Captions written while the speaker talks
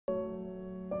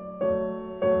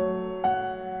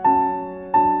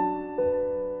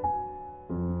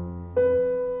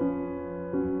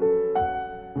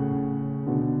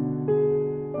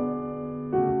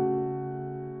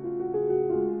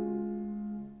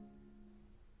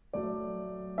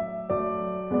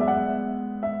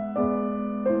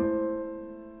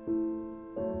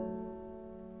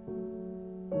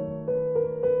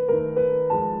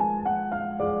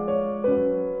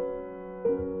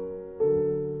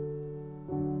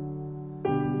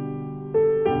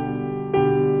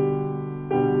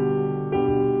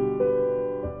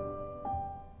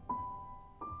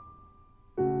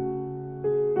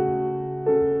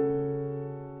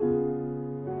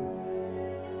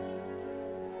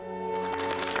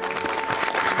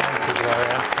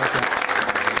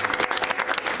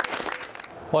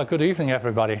Well, good evening,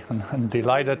 everybody. I'm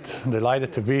delighted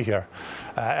to be here.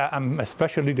 I'm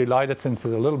especially delighted since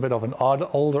it's a little bit of an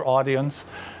older audience,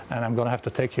 and I'm going to have to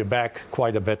take you back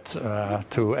quite a bit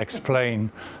to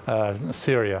explain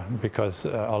Syria, because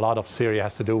a lot of Syria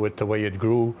has to do with the way it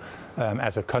grew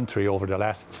as a country over the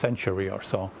last century or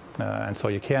so. And so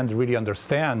you can't really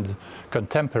understand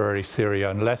contemporary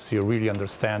Syria unless you really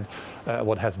understand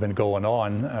what has been going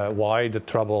on, why the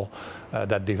trouble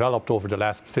that developed over the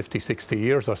last 50, 60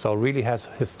 years or so really has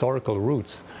historical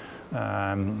roots. You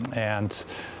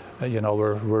know,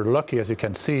 we're lucky, as you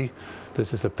can see.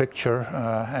 This is a picture,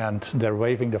 and they're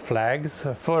waving the flags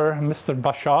for Mr.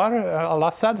 Bashar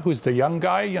al-Assad, who's the young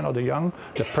guy, you know,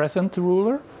 the present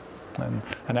ruler.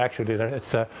 And actually,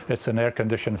 it's an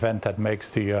air-conditioned vent that makes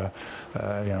the, you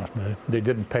know, they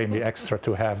didn't pay me extra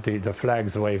to have the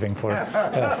flags waving for.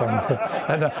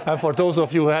 And for those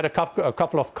of you who had a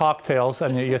couple of cocktails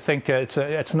and you think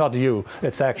it's not you,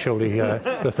 it's actually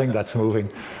the thing that's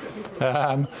moving.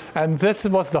 And this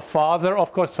was the father,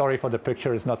 of course. Sorry for the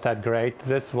picture; it's not that great.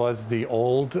 This was the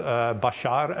old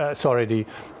Bashar. Sorry,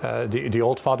 the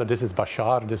old father. This is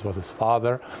Bashar. This was his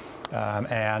father.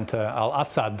 And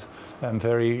al-Assad,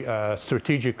 very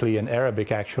strategically in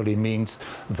Arabic, actually means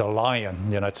the lion.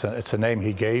 You know, it's a name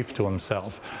he gave to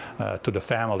himself, to the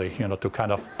family. You know, to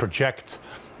kind of project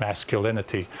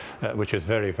masculinity, which is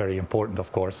very, very important,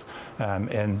 of course,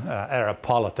 in Arab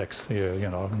politics. You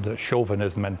know, the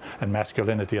chauvinism and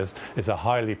masculinity is a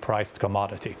highly priced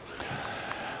commodity.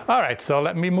 All right, so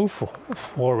let me move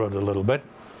forward a little bit.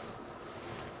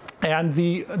 And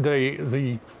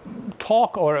the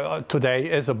talk today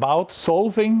is about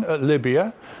solving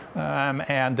Libya,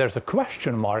 and there's a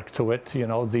question mark to it, you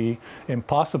know, the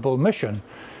impossible mission.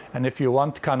 And if you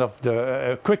want kind of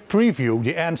the quick preview,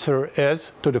 the answer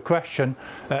is to the question,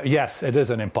 yes, it is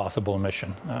an impossible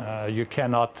mission. You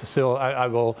cannot still, I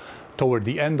will, toward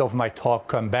the end of my talk,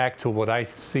 come back to what I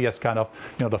see as kind of,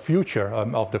 you know, the future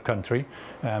of the country.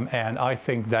 And I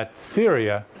think that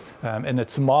Syria, in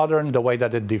its modern, the way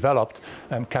that it developed,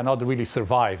 cannot really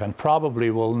survive, and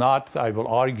probably will not, I will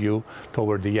argue,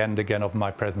 toward the end again of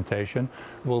my presentation,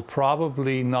 will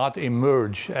probably not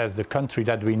emerge as the country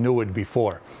that we knew it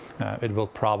before. It will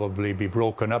probably be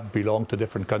broken up, belong to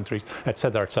different countries,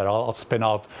 etc., etc. I'll spin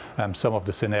out some of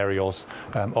the scenarios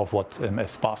of what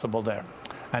is possible there.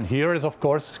 And here is, of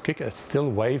course, it's still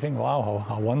waving. Wow,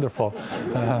 how wonderful.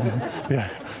 Yeah.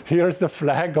 Here's the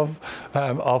flag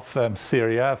of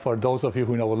Syria. For those of you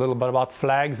who know a little bit about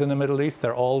flags in the Middle East,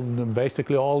 they're all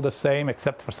basically all the same,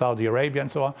 except for Saudi Arabia and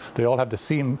so on. They all have the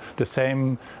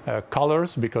same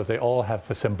colors, because they all have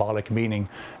a symbolic meaning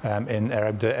in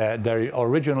Arab. There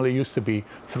originally used to be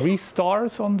 3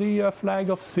 stars on the flag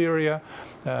of Syria.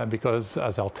 Because,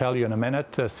 as I'll tell you in a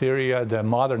minute, Syria, the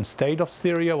modern state of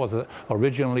Syria, was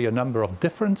originally a number of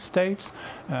different states,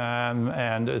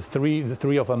 and the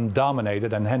three of them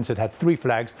dominated, and hence it had 3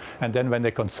 flags. And then when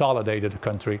they consolidated the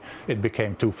country, it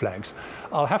became 2 flags.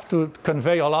 I'll have to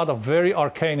convey a lot of very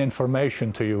arcane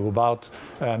information to you about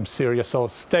Syria, so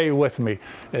stay with me.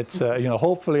 It's you know,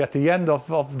 hopefully at the end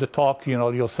of the talk, you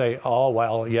know, you'll say, oh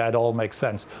well, yeah, it all makes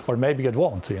sense, or maybe it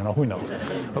won't. You know, who knows?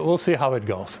 But we'll see how it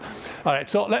goes. All right.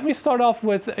 So let me start off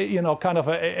with, you know, kind of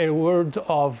a word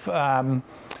of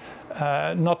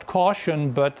not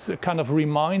caution, but kind of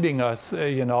reminding us,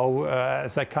 you know,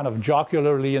 as I kind of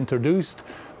jocularly introduced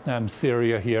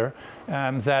Syria here,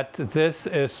 that this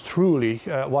is truly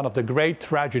one of the great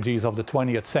tragedies of the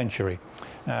 20th century.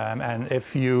 And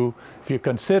if you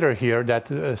consider here that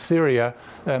Syria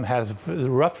has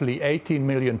roughly 18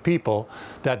 million people,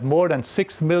 that more than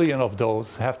 6 million of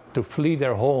those have to flee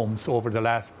their homes over the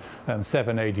last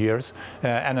 7-8 years,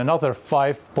 and another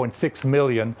 5.6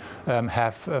 million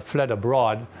have fled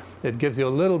abroad, it gives you a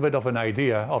little bit of an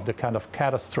idea of the kind of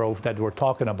catastrophe that we're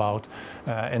talking about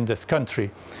in this country.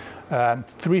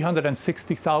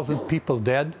 360,000 people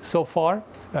dead so far,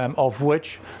 of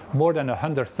which more than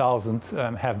 100,000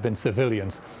 have been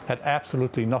civilians. Had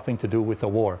absolutely nothing to do with the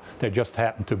war. They just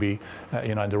happened to be,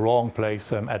 you know, in the wrong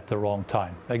place at the wrong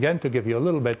time. Again, to give you a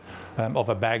little bit of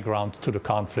a background to the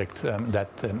conflict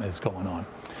that is going on.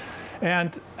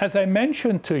 And as I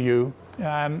mentioned to you,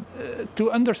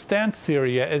 to understand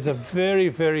Syria is a very,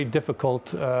 very difficult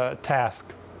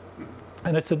task.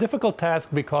 And it's a difficult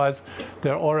task because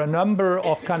there are a number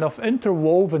of kind of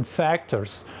interwoven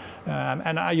factors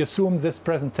And I assume this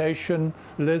presentation,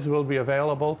 Liz, will be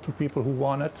available to people who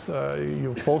want it.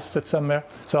 You post it somewhere,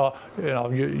 so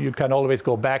you can always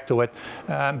go back to it.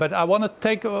 But I want to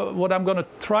take what I'm going to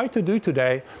try to do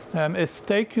today is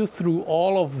take you through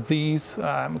all of these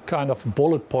kind of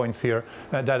bullet points here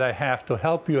that I have to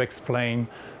help you explain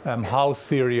how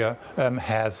Syria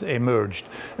has emerged.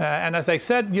 And as I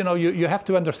said, you have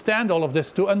to understand all of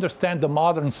this to understand the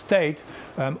modern state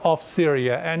of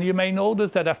Syria. And you may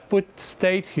notice that I've put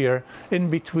state here in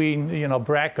between,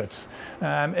 brackets.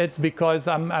 It's because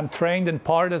I'm trained in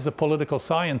part as a political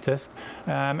scientist.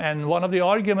 And one of the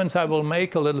arguments I will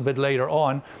make a little bit later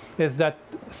on is that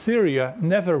Syria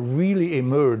never really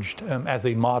emerged as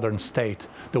a modern state,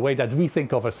 the way that we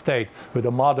think of a state, with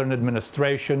a modern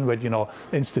administration, with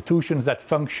institutions that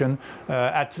function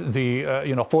at the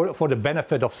for the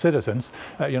benefit of citizens.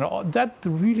 That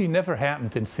really never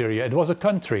happened in Syria. It was a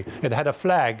country. It had a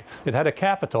flag. It had a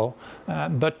capital.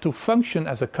 But to function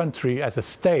as a country, as a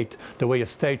state, the way a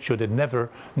state should, it never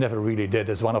really did,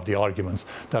 is one of the arguments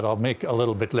that I'll make a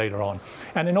little bit later on.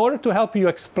 And in order to help you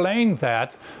explain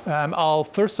that, I'll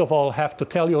first of all have to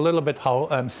tell you a little bit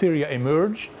how Syria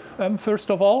emerged. First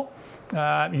of all,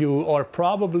 you are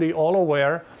probably all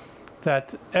aware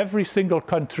that every single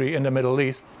country in the Middle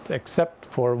East, except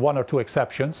for one or two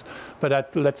exceptions, but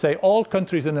that, let's say, all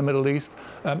countries in the Middle East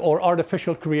are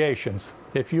artificial creations.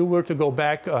 If you were to go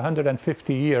back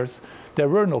 150 years, there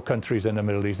were no countries in the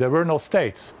Middle East. There were no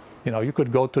states. You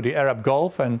could go to the Arab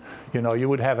Gulf and, you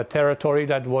would have a territory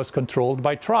that was controlled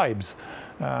by tribes.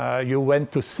 You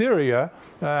went to Syria,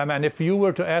 and if you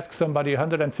were to ask somebody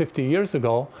 150 years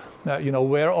ago,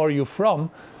 where are you from?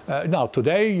 Now,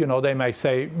 today, they may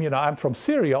say, I'm from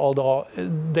Syria, although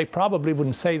they probably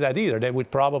wouldn't say that either. They would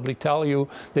probably tell you,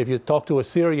 if you talk to a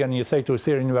Syrian and you say to a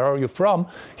Syrian, where are you from?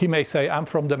 He may say, I'm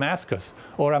from Damascus,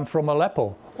 or I'm from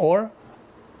Aleppo, or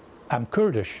I'm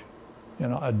Kurdish.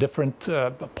 A different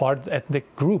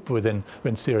ethnic group within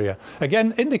Syria.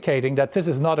 Again, indicating that this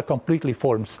is not a completely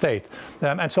formed state.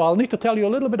 And so I'll need to tell you a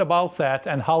little bit about that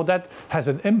and how that has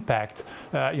an impact.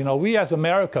 We as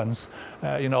Americans,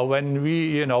 when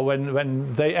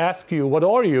they ask you, what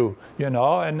are you?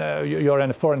 And you're in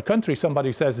a foreign country,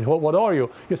 somebody says, what are you?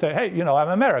 You say, hey, I'm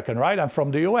American, right? I'm from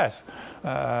the US.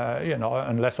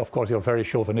 Unless, of course, you're very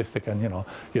chauvinistic and,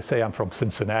 you say I'm from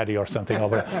Cincinnati or something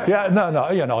over. Yeah,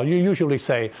 no, you usually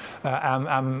say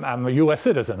I'm a U.S.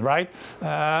 citizen, right?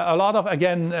 A lot of,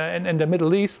 again, in the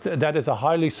Middle East, that is a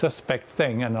highly suspect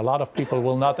thing, and a lot of people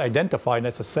will not identify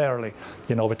necessarily,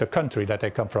 with the country that they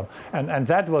come from. And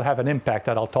that will have an impact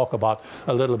that I'll talk about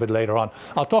a little bit later on.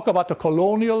 I'll talk about the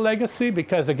colonial legacy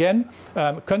because, again,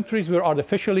 countries were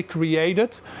artificially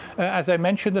created. As I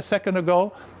mentioned a second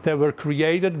ago, they were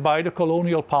created by the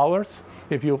colonial powers.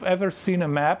 If you've ever seen a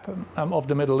map of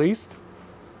the Middle East,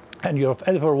 and you've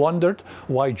ever wondered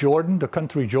why Jordan, the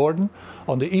country Jordan,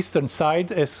 on the eastern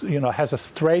side is, has a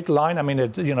straight line. I mean,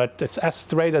 it's as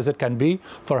straight as it can be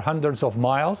for hundreds of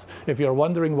miles. If you're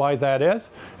wondering why that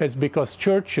is, it's because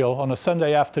Churchill, on a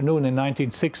Sunday afternoon in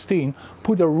 1916,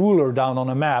 put a ruler down on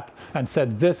a map and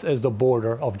said, this is the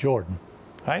border of Jordan.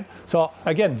 Right? So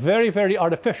again, very, very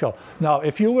artificial. Now,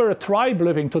 if you were a tribe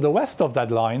living to the west of that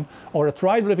line, or a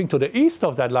tribe living to the east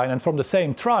of that line, and from the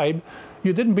same tribe,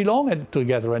 you didn't belong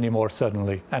together anymore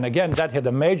suddenly. And again, that had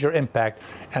a major impact.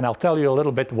 And I'll tell you a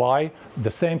little bit why the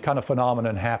same kind of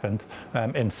phenomenon happened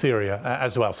in Syria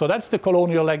as well. So that's the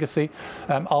colonial legacy.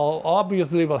 I'll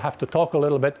obviously will have to talk a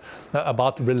little bit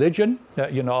about religion.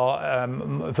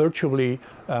 Virtually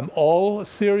all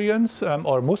Syrians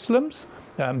are Muslims.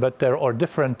 But there are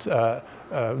different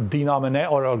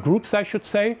denominations or groups, I should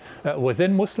say,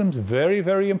 within Muslims, very,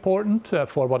 very important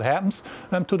for what happens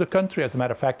to the country. As a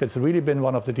matter of fact, it's really been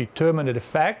one of the determinative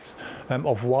facts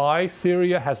of why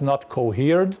Syria has not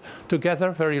cohered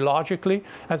together very logically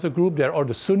as a group. There are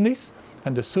the Sunnis.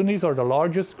 And the Sunnis are the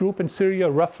largest group in Syria,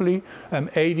 roughly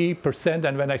 80%.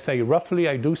 And when I say roughly,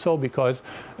 I do so because,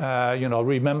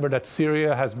 remember that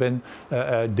Syria has been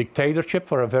a dictatorship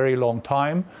for a very long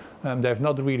time. They've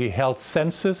not really held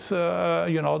census,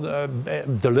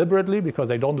 deliberately because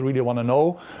they don't really want to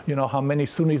know, how many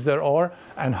Sunnis there are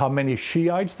and how many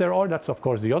Shiites there are. That's, of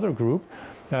course, the other group.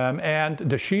 And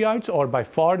the Shiites are by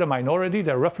far the minority.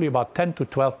 They're roughly about 10 to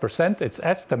 12%, it's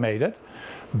estimated.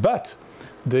 But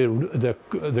the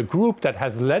group that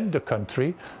has led the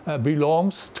country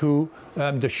belongs to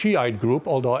the Shiite group,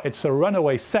 although it's a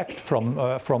runaway sect from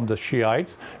the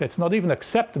Shiites. It's not even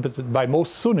accepted by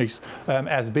most Sunnis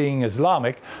as being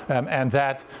Islamic, and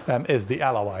that is the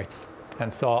Alawites.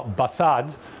 And so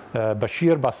Bashar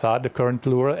Bassad, the current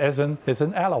ruler, is an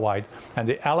Alawite. And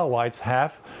the Alawites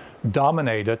have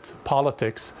dominated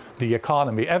politics, the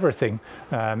economy, everything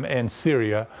in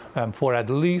Syria for at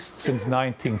least since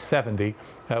 1970,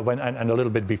 and a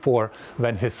little bit before,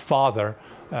 when his father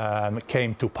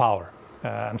came to power.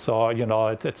 So, you know,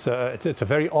 it's a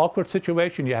very awkward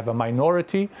situation. You have a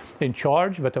minority in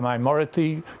charge, but the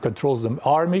minority controls the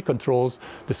army, controls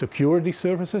the security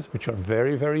services, which are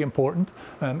very, very important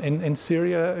in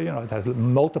Syria. You know, it has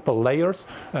multiple layers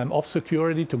of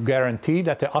security to guarantee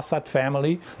that the Assad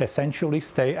family essentially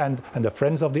stay, and the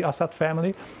friends of the Assad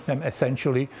family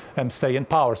essentially stay in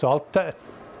power. So I'll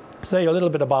say a little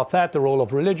bit about that, the role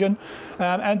of religion,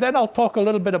 and then I'll talk a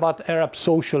little bit about Arab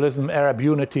socialism, Arab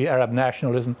unity, Arab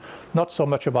nationalism, not so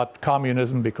much about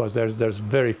communism, because there's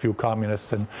very few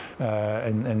communists in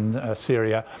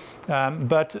Syria.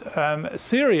 But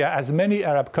Syria, as many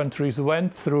Arab countries,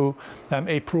 went through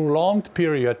a prolonged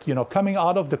period, you know, coming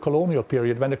out of the colonial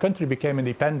period, when the country became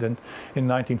independent in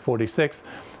 1946.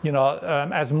 You know,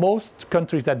 as most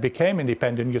countries that became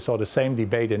independent, you saw the same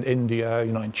debate in India,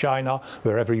 you know, in China,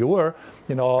 wherever you were.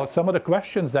 You know, some of the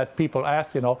questions that people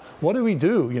asked, you know, what do we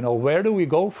do? You know, where do we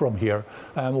go from here?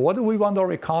 What do we want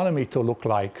our economy to look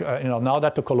like? You know, now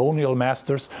that the colonial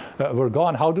masters were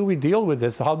gone, how do we deal with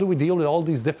this? How do we deal with all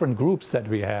these different groups that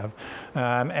we have?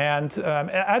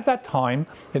 At that time,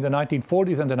 in the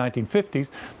 1940s and the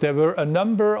 1950s, there were a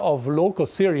number of local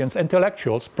Syrians,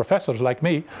 intellectuals, professors like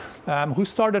me, who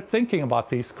started thinking about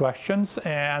these questions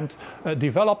and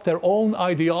developed their own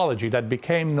ideology that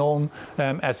became known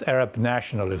as Arab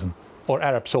nationalism or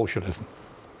Arab socialism.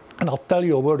 And I'll tell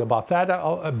you a word about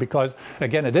that because,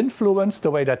 again, it influenced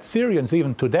the way that Syrians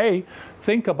even today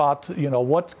think about, you know,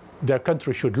 what their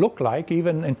country should look like.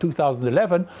 Even in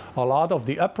 2011, a lot of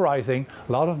the uprising,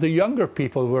 a lot of the younger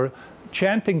people were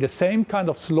chanting the same kind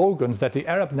of slogans that the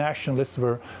Arab nationalists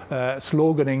were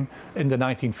sloganing in the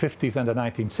 1950s and the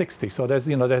 1960s. So there's,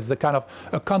 you know, there's the kind of,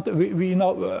 you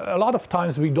know, a lot of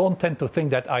times we don't tend to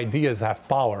think that ideas have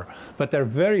power, but they're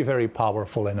very, very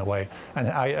powerful in a way. And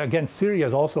again, Syria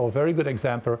is also a very good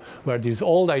example where these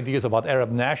old ideas about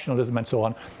Arab nationalism and so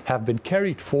on have been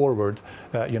carried forward,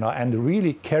 you know, and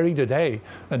really carry the day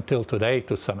until today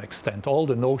to some extent. All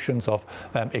the notions of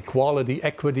equality,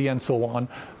 equity, and so on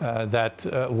that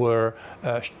were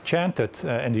chanted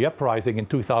in the uprising in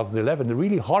 2011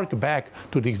 really hark back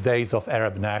to these days of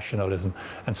Arab nationalism.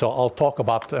 And so I'll talk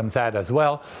about that as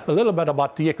well. A little bit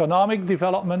about the economic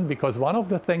development, because one of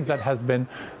the things that has been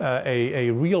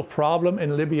a real problem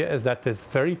in Libya is that this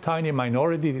very tiny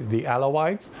minority, the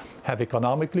Alawites, have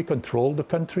economically controlled the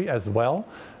country as well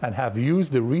and have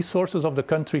used the resources of the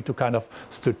country to kind of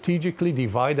strategically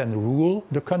divide and rule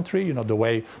the country, you know, the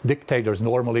way dictators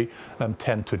normally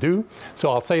tend to do.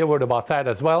 So I'll say a word about that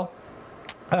as well.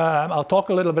 I'll talk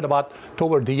a little bit about,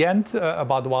 toward the end,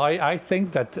 about why I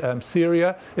think that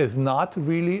Syria is not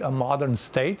really a modern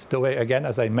state. The way, again,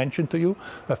 as I mentioned to you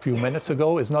a few minutes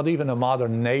ago, is not even a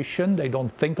modern nation. They don't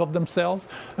think of themselves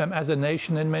as a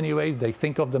nation in many ways. They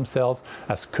think of themselves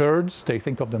as Kurds. They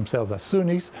think of themselves as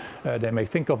Sunnis. They may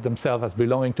think of themselves as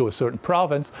belonging to a certain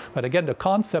province. But again, the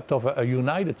concept of a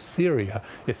united Syria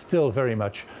is still very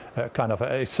much kind of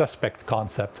a suspect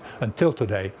concept until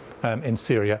today in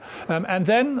Syria. And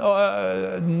then,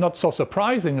 not so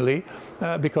surprisingly,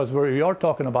 because we are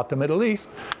talking about the Middle East,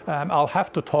 I'll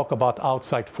have to talk about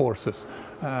outside forces.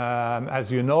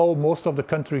 As you know, most of the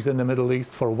countries in the Middle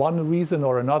East, for one reason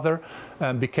or another,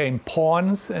 became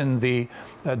pawns in the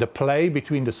play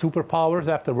between the superpowers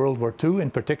after World War II,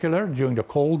 in particular, during the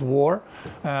Cold War.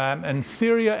 And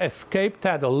Syria escaped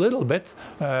that a little bit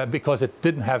because it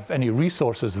didn't have any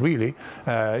resources, really.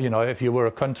 You know, if you were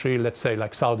a country, let's say,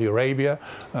 like Saudi Arabia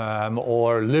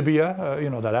or Libya, you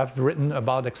know, that I've written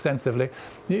about extensively,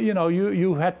 you know,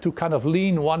 you had to kind of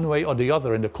lean one way or the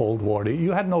other in the Cold War.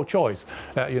 You had no choice.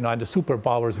 You know, and the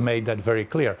superpowers made that very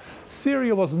clear.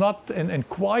 Syria was not in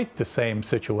quite the same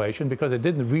situation because it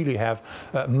didn't really have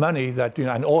money that, you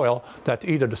know, and oil that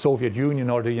either the Soviet Union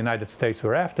or the United States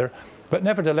were after. But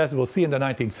nevertheless, we'll see in the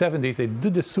 1970s, it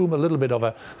did assume a little bit of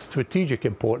a strategic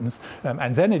importance.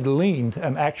 And then it leaned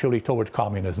actually toward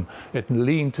communism. It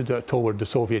leaned toward the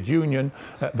Soviet Union,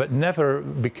 but never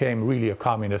became really a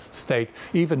communist state,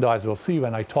 even though, as we'll see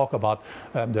when I talk about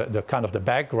the kind of the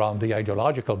background, the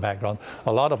ideological background,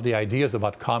 a lot of the ideas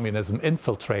about communism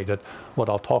infiltrated what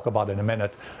I'll talk about in a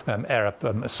minute,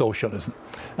 Arab socialism.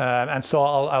 And so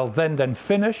I'll then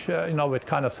finish, you know, with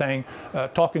kind of saying,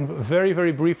 talking very,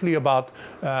 very briefly about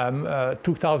about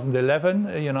 2011,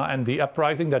 and the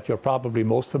uprising that you're probably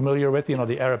most familiar with,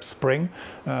 the Arab Spring,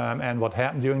 and what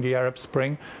happened during the Arab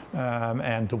Spring,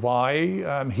 and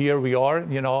why here we are,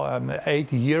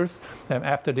 8 years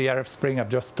after the Arab Spring. I've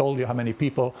just told you how many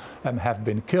people have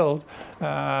been killed.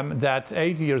 That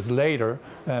 8 years later,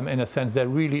 in a sense, there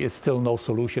really is still no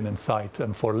solution in sight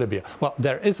for Libya. Well,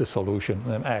 there is a solution,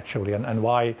 actually, and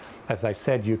why, as I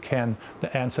said, you can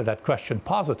answer that question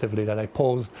positively that I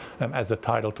posed as the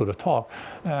title to the talk,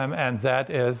 and that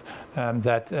is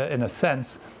that, in a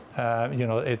sense,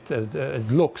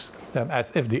 it looks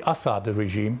as if the Assad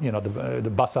regime, the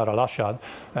Bashar al-Assad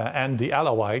and the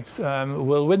Alawites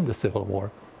will win the civil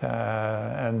war.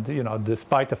 And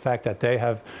despite the fact that they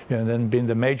have then been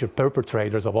the major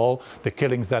perpetrators of all the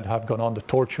killings that have gone on, the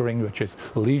torturing, which is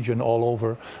legion all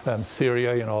over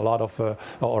Syria, a lot of,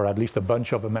 or at least a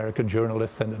bunch of American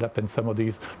journalists ended up in some of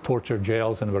these torture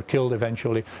jails and were killed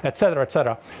eventually, etc.,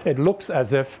 etc. It looks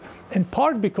as if, in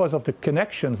part because of the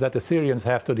connections that the Syrians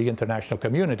have to the international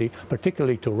community,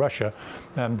 particularly to Russia,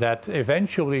 that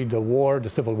eventually the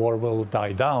civil war will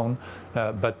die down,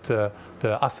 but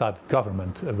the Assad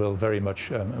government will very much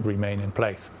remain in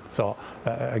place. So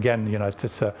again,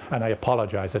 and I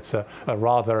apologize, it's a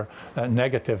rather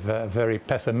negative, very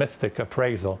pessimistic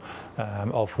appraisal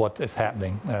of what is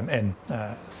happening in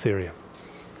Syria.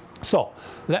 So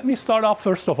let me start off,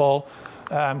 first of all,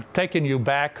 taking you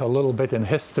back a little bit in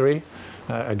history.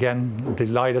 Again,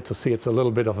 delighted to see it's a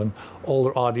little bit of an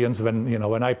older audience.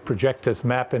 When I project this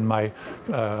map in my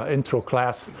intro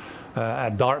class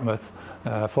at Dartmouth,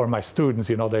 for my students,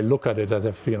 they look at it as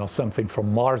if, something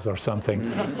from Mars or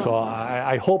something. So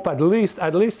I hope at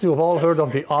least you've all heard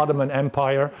of the Ottoman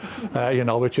Empire,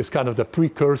 which is kind of the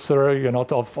precursor,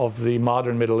 of the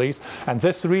modern Middle East. And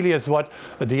this really is what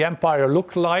the empire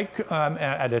looked like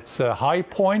at its high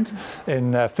point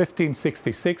in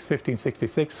 1566.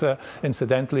 1566,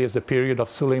 incidentally, is the period of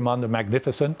Suleiman the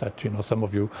Magnificent that, some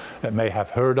of you may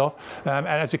have heard of. And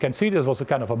as you can see, this was a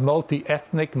kind of a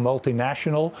multi-ethnic,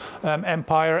 multinational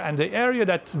empire, and the area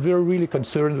that we're really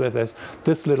concerned with is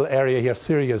this little area here.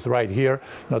 Syria is right here.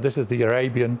 This is the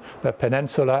Arabian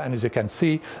Peninsula, and as you can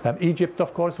see, Egypt,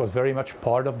 of course, was very much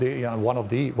part of the one of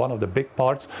the big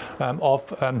parts of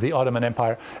the Ottoman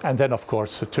Empire, and then, of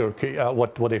course, Turkey,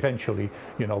 what eventually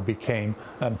became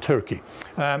Turkey.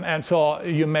 And so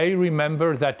you may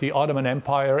remember that the Ottoman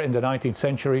Empire in the 19th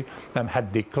century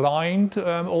had declined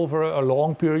over a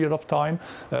long period of time.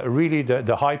 Really,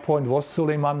 the high point was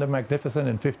Suleiman the Magnificent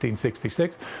in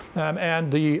 1566,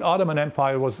 and the Ottoman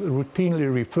Empire was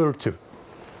routinely referred to,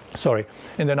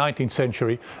 in the 19th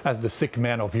century as the sick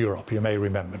man of Europe. You may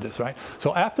remember this, right?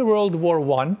 So after World War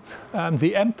I,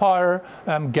 the empire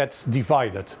gets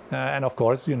divided. And of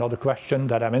course, the question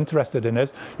that I'm interested in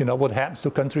is, what happens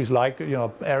to countries like,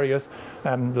 areas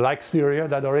like Syria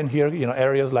that are in here,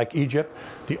 areas like Egypt.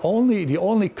 The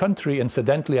only country,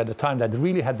 incidentally, at the time that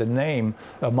really had the name,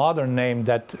 a modern name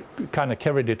that kind of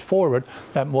carried it forward,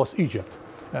 was Egypt.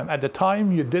 At the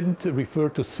time, you didn't refer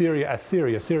to Syria as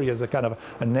Syria. Syria is a kind of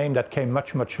a name that came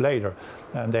much, much later.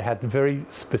 They had very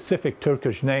specific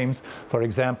Turkish names. For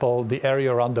example, the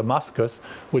area around Damascus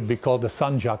would be called the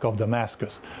Sanjak of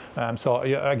Damascus. So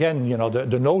again,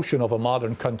 the notion of a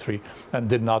modern country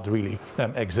did not really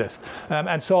exist.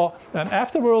 And so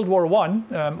after World War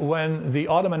I, when the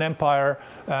Ottoman Empire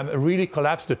really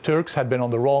collapsed, the Turks had been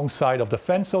on the wrong side of the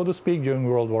fence, so to speak, during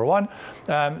World War I.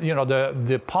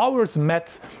 The powers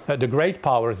met, the great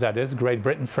powers, that is, Great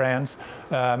Britain, France,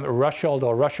 Russia,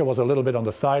 although Russia was a little bit on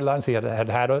the sidelines. He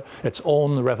had its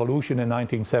own revolution in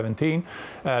 1917,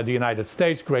 the United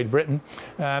States, Great Britain,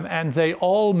 and they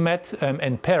all met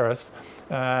in Paris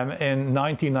in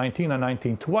 1919 and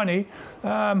 1920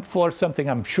 for something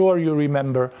I'm sure you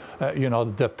remember,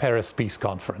 the Paris Peace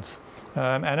Conference.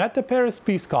 And at the Paris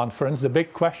Peace Conference, the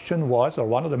big question was, or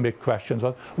one of the big questions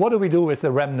was, what do we do with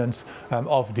the remnants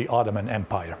of the Ottoman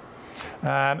Empire?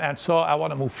 And so I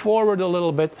want to move forward a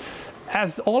little bit.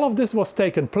 As all of this was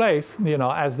taking place,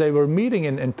 as they were meeting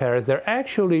in Paris, there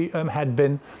actually had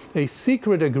been a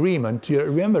secret agreement. You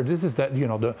remember, this is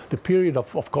the period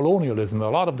of colonialism. A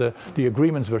lot of the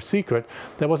agreements were secret.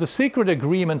 There was a secret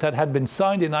agreement that had been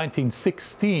signed in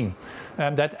 1916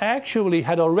 that actually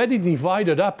had already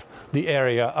divided up the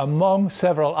area among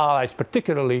several allies,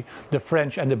 particularly the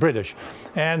French and the British.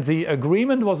 And the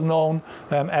agreement was known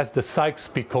as the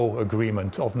Sykes-Picot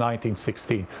Agreement of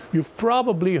 1916. You've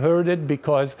probably heard it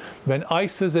because when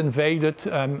ISIS invaded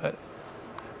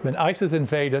when ISIS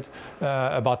invaded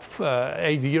about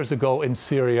 8 years ago in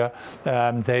Syria,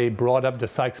 they brought up the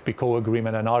Sykes-Picot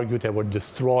Agreement and argued they would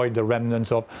destroy the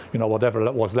remnants of,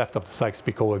 whatever was left of the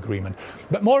Sykes-Picot Agreement.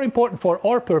 But more important for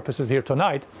our purposes here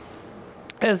tonight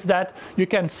is that you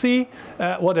can see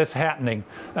what is happening.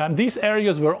 These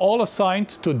areas were all assigned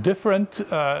to different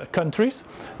countries.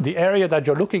 The area that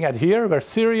you're looking at here, where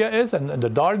Syria is, and the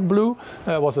dark blue,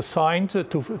 was assigned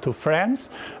to France.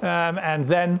 And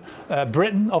then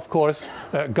Britain, of course,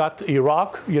 got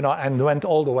Iraq, and went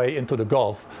all the way into the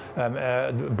Gulf.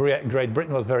 Great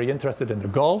Britain was very interested in the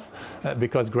Gulf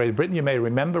because Great Britain, you may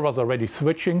remember, was already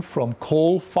switching from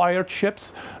coal-fired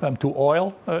ships to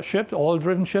oil ships,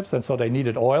 oil-driven ships, and so they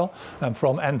needed oil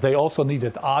and they also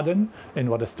needed Aden in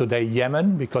what is today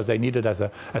Yemen, because they needed as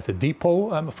a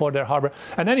depot for their harbor.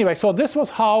 And anyway, so this was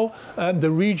how the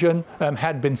region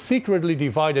had been secretly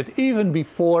divided even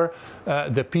before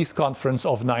the peace conference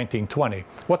of 1920.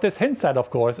 What this hints at, of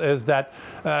course, is that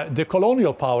the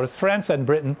colonial powers, France and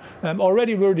Britain,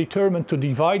 already were determined to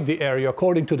divide the area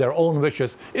according to their own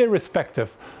wishes,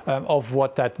 irrespective of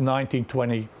what that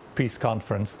 1920 peace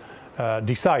conference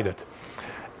decided.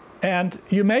 And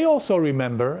you may also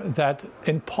remember that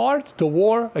in part the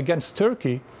war against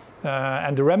Turkey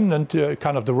and the remnant,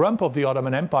 kind of the rump of the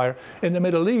Ottoman Empire in the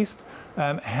Middle East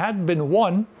had been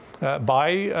won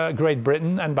by Great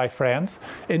Britain and by France,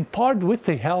 in part with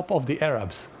the help of the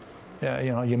Arabs.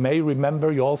 You may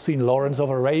remember, you all seen Lawrence of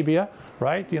Arabia,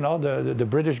 right? The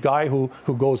British guy who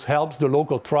helps the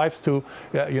local tribes to,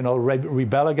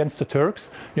 rebel against the Turks.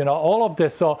 All of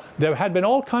this. So there had been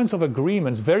all kinds of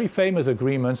agreements, very famous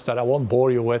agreements that I won't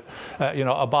bore you with,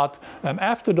 about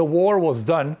after the war was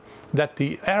done, that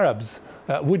the Arabs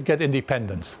would get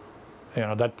independence.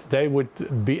 That they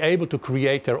would be able to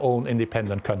create their own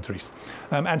independent countries.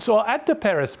 And so at the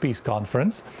Paris Peace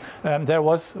Conference, there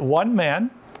was one man,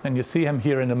 and you see him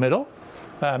here in the middle,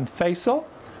 Faisal,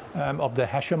 of the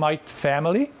Hashemite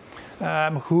family,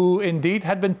 who indeed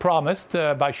had been promised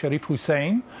by Sharif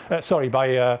Hussein,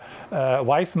 by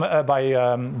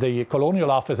the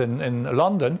colonial office in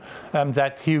London,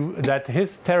 that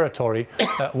his territory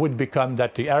would become,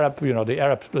 that the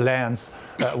Arab lands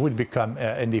would become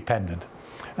independent.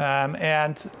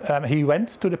 He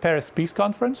went to the Paris Peace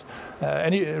Conference.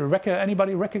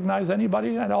 Anybody recognize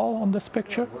anybody at all on this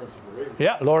picture?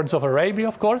 Yeah, Lawrence of Arabia,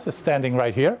 of course, is standing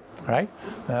right here, right?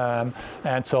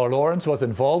 And so Lawrence was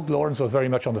involved. Lawrence was very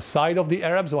much on the side of the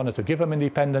Arabs, wanted to give them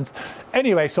independence.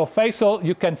 Anyway, so Faisal,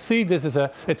 you can see this is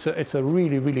it's a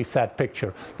really, really sad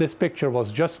picture. This picture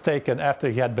was just taken after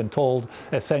he had been told,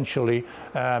 essentially,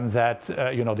 that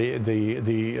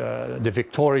the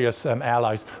victorious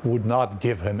allies would not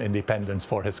give him independence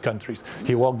for his countries.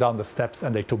 He walked down the steps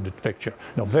and they took the picture.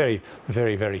 Very,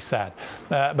 very, very sad.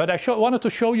 But I wanted to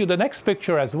show you the next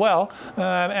picture as well,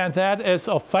 and that is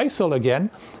of Faisal again.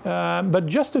 But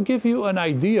just to give you an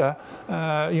idea,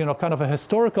 kind of a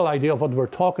historical idea of what we're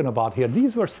talking about here.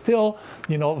 These were still,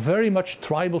 very much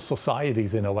tribal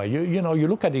societies in a way. You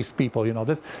look at these people.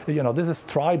 This is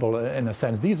tribal in a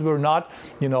sense. These were not,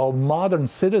 modern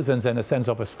citizens in a sense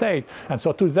of a state. And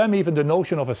so to them, even the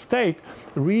notion of a state,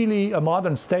 really a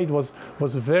modern state was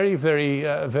very, very,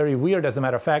 very weird. As a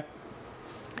matter of fact,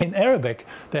 in Arabic,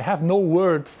 they have no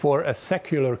word for a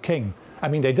secular king. I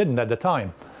mean, they didn't at the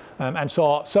time. And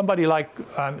so somebody like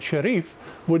Sharif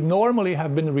would normally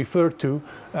have been referred to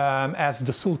as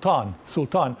the Sultan.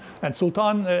 And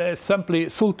Sultan is simply,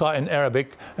 Sulta in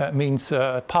Arabic means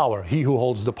power, he who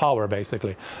holds the power,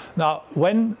 basically. Now,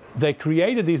 when they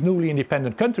created these newly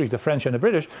independent countries, the French and the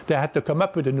British, they had to come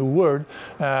up with a new word,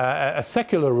 a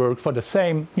secular word for the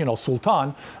same,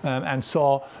 Sultan. And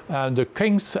so the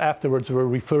kings afterwards were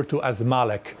referred to as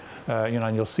Malik.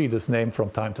 And you'll see this name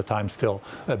from time to time still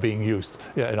being used.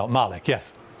 Malik,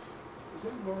 yes. Is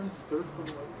it Lawrence third from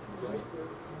the right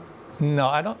there? No,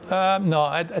 I don't.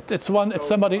 No, it's one. It's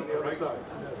somebody. On the other side,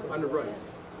 on the right,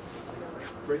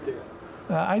 right there.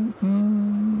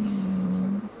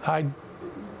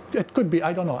 It could be.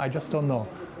 I don't know. I just don't know.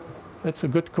 It's a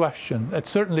good question. It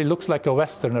certainly looks like a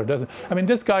Westerner, doesn't it? I mean,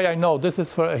 this guy I know.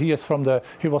 He was from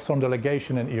the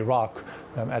legation in Iraq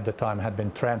at the time. Had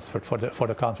been transferred for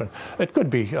the conference. It could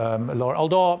be Lawrence.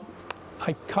 Although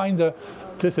I kind of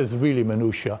this is really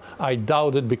minutia. I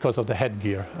doubt it because of the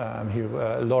headgear.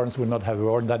 Lawrence would not have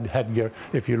worn that headgear.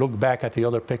 If you look back at the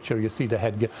other picture, you see the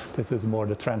headgear. This is more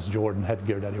the Transjordan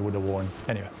headgear that he would have worn.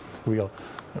 Anyway, real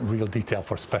detail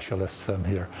for specialists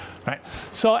here, right?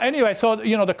 So anyway, so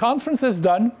the conference is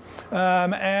done,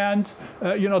 and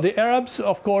the Arabs,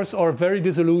 of course, are very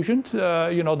disillusioned.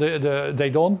 They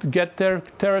don't get their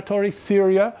territory.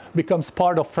 Syria becomes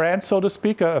part of France, so to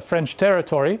speak, a French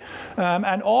territory,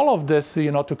 and all of this,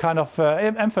 to kind of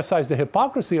emphasize the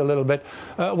hypocrisy a little bit,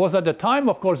 was at the time,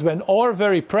 of course, when our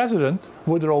very president,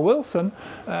 Woodrow Wilson,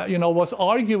 was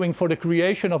arguing for the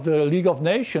creation of the League of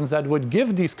Nations that would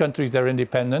give these countries their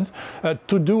independence,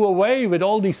 to do away with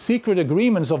all these secret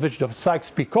agreements, of which the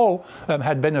Sykes-Picot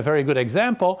had been a very good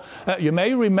example. You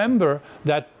may remember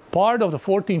that part of the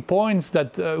 14 points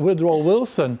that Woodrow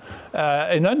Wilson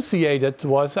enunciated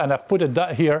was, and I've put it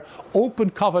here, open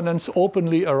covenants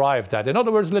openly arrived at. In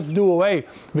other words, let's do away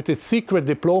with this secret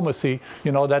diplomacy,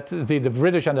 that the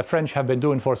British and the French have been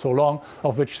doing for so long,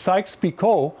 of which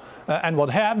Sykes-Picot and what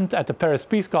happened at the Paris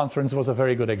Peace Conference was a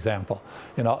very good example.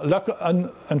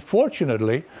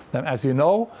 Unfortunately, as you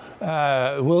know,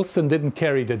 Wilson didn't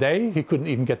carry the day. He couldn't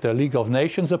even get the League of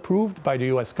Nations approved by the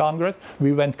US Congress.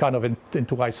 We went kind of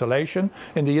into isolation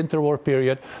in the interwar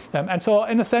period. And so,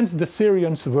 in a sense, the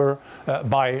Syrians were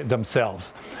by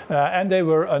themselves. And they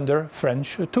were under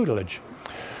French tutelage.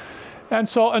 And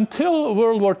so until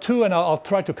World War II, and I'll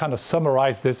try to kind of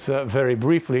summarize this very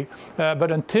briefly,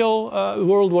 but until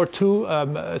World War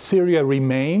II, Syria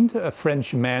remained a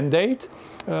French mandate.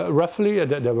 Roughly,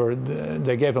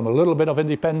 they gave them a little bit of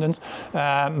independence,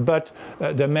 but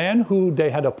the man who they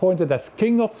had appointed as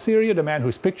king of Syria, the man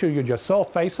whose picture you just saw,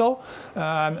 Faisal,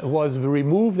 was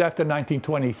removed after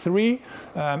 1923,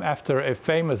 after a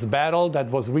famous battle that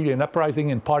was really an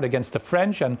uprising in part against the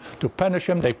French, and to punish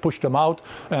him, they pushed him out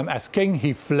as king.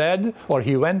 He fled, or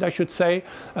he went, I should say,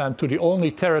 to the only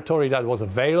territory that was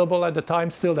available at the time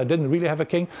still, that didn't really have a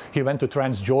king. He went to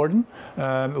Transjordan,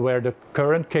 where the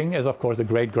current king is, of course,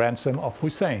 the great-grandson of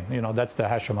Hussein. That's the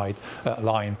Hashemite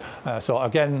line. So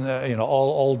again,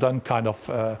 all done kind of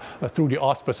through the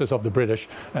auspices of the British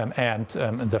and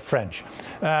the French.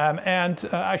 And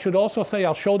I should also say,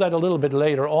 I'll show that a little bit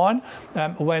later on,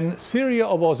 when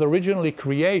Syria was originally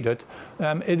created,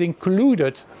 it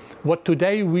included what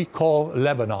today we call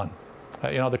Lebanon.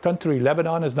 The country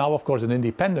Lebanon is now, of course, an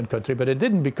independent country, but it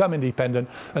didn't become independent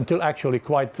until actually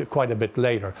quite a bit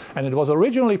later. And it was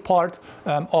originally part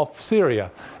of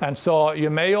Syria. And so you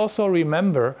may also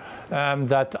remember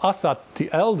that Assad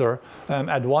the Elder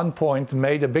at one point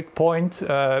made a big point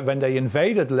when they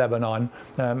invaded Lebanon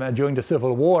during the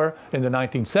Civil War in the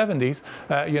 1970s.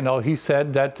 He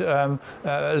said that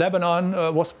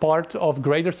Lebanon was part of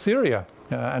Greater Syria.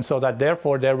 And so that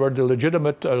therefore there were the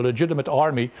legitimate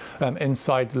army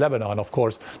inside Lebanon. Of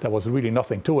course, there was really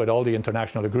nothing to it. All the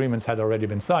international agreements had already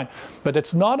been signed. But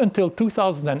it's not until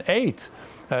 2008,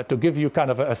 to give you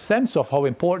kind of a sense of how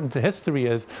important the history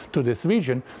is to this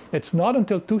region, it's not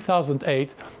until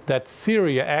 2008 that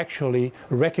Syria actually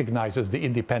recognizes the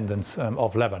independence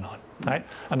of Lebanon. Right?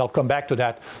 And I'll come back to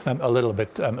that a little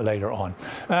bit later on.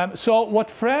 So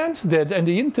what France did in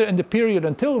the period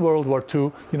until World War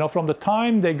II, from the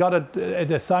time they got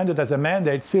it assigned it as a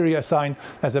mandate, Syria assigned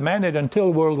as a mandate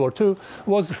until World War II,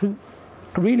 was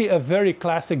really a very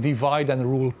classic divide and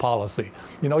rule policy.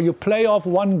 You play off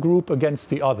one group against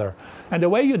the other. And the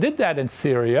way you did that in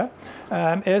Syria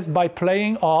is by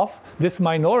playing off this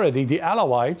minority, the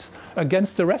Alawites,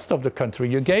 against the rest of the country.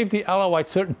 You gave the Alawites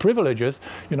certain privileges,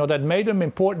 that made them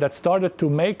important, that started to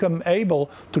make them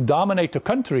able to dominate the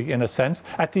country, in a sense,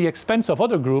 at the expense of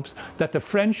other groups that the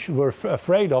French were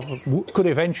afraid of could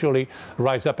eventually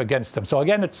rise up against them. So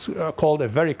again, it's called a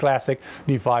very classic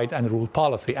divide and rule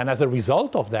policy. And as a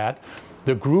result of that,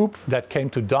 the group that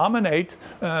came to dominate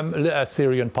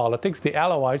Syrian politics, the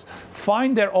Alawites,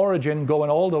 find their origin going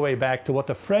all the way back to what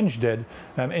the French did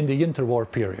in the interwar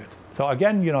period. So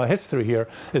again, history here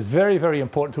is very, very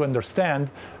important to understand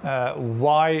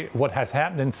why what has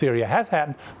happened in Syria has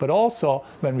happened, but also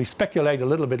when we speculate a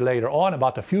little bit later on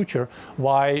about the future,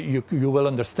 why you will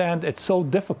understand it's so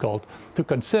difficult to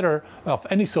consider of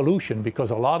any solution, because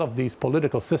a lot of these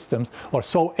political systems are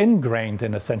so ingrained,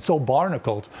 in a sense, so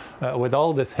barnacled with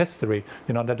all this history,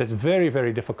 that it's very,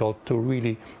 very difficult to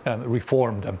really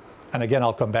reform them. And again,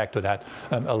 I'll come back to that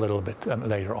a little bit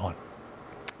later on.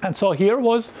 And so here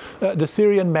was the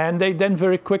Syrian mandate. Then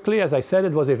very quickly, as I said,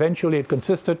 it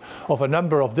consisted of a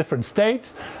number of different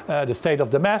states: the state of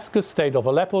Damascus, state of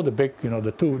Aleppo, the big,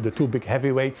 the two big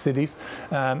heavyweight cities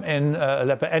in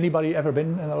Aleppo. Anybody ever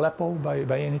been in Aleppo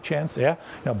by any chance? Yeah,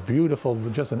 beautiful,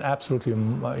 just an absolutely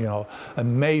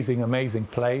amazing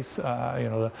place.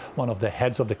 One of the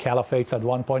heads of the caliphates at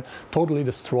one point, totally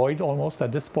destroyed almost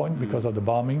at this point because of the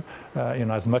bombing.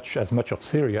 As much of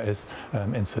Syria is,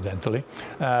 incidentally.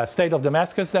 State of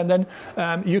Damascus, and then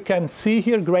you can see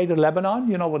here Greater Lebanon,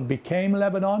 what became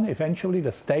Lebanon, eventually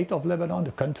the state of Lebanon,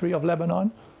 the country of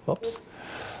Lebanon. Oops.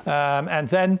 And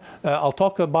then I'll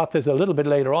talk about this a little bit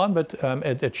later on, but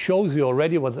it shows you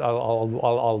already what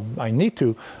I need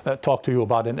to talk to you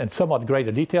about in somewhat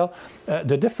greater detail.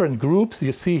 The different groups,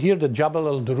 you see here the Jabal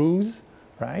al-Druze,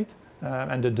 right?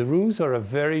 And the Druze are a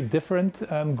very different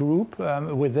group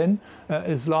within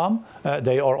Islam.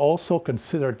 They are also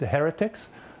considered heretics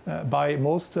by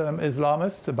most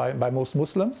Islamists, by most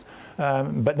Muslims,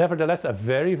 but nevertheless a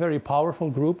very, very powerful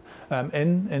group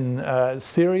in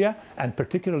Syria, and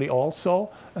particularly also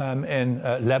in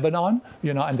Lebanon.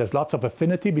 And there's lots of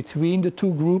affinity between the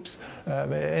two groups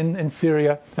in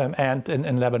Syria and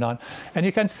in Lebanon. And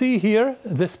you can see here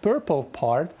this purple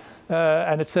part,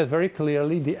 and it says very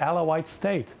clearly the Alawite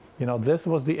state. This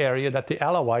was the area that the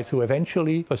Alawites, who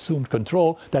eventually assumed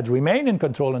control, that remain in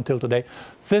control until today,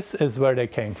 this is where they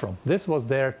came from. This was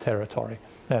their territory,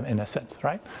 in a sense,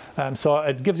 right? So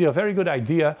it gives you a very good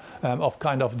idea of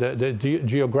kind of the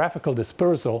geographical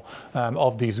dispersal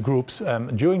of these groups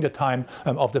during the time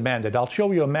of the mandate. I'll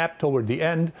show you a map toward the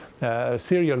end.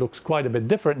 Syria looks quite a bit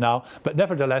different now, but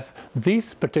nevertheless,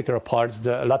 these particular parts,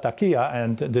 the Latakia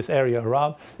and this area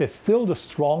around, is still the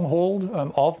stronghold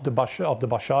of the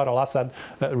Bashar al-Assad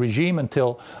regime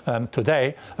until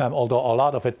today, although a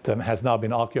lot of it has now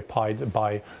been occupied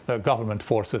by government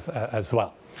forces as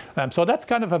well. So that's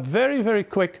kind of a very, very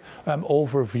quick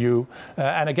overview.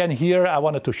 And again, here I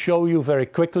wanted to show you very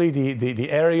quickly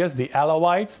the areas, the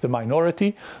Alawites, the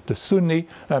minority, the Sunni,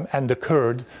 and the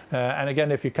Kurd. And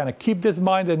again, if you kind of keep this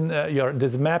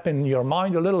this map in your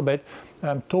mind a little bit,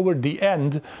 toward the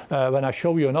end, when I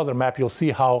show you another map, you'll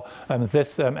see how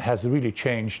this has really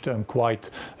changed quite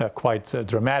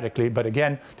dramatically. But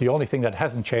again, the only thing that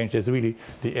hasn't changed is really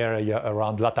the area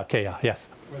around Latakia. Yes?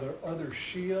 Were there other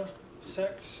Shia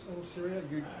sects in Syria?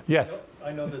 Yes.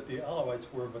 I know that the Alawites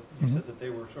were, but you said that they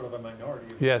were sort of a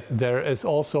minority. Yes, there is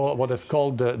also what is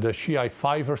called the Shiite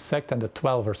Fiver sect and the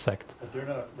 12er sect. But they're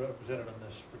not represented in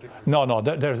this particular. No,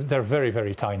 they're very,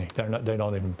 very tiny.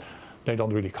 They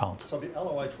don't really count. So the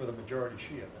Alawites were the majority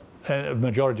Shia then?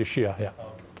 Majority Shia, yeah.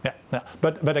 Oh, okay. Yeah.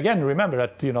 But again, remember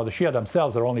that the Shia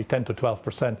themselves are only 10 to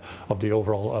 12% of the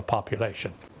overall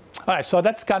population. All right, so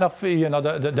that's kind of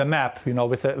the map,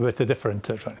 with the different.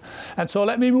 And so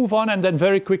let me move on and then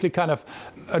very quickly kind of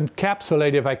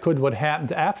encapsulate, if I could, what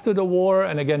happened after the war,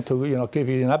 and again to give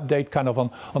you an update kind of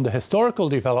on the historical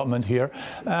development here.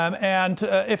 And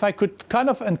if I could kind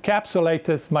of encapsulate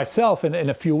this myself in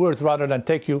a few words rather than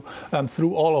take you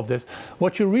through all of this,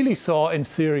 what you really saw in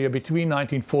Syria between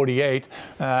 1948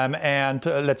 and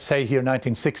let's say here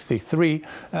 1963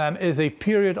 is a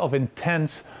period of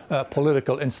intense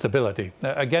political instability.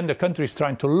 Again, the country is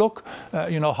trying to look,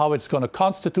 how it's going to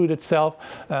constitute itself.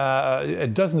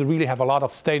 It doesn't really have a lot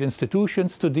of state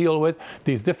institutions to deal with.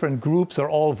 These different groups are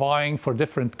all vying for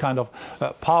different kind of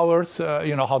powers. How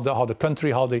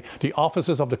the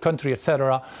offices of the country,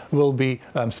 etc., will be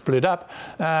split up.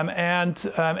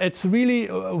 It's really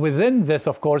within this,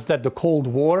 of course, that the Cold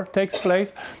War takes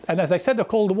place. And as I said, the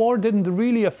Cold War didn't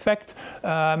really affect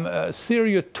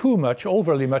Syria too much,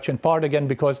 overly much, in part again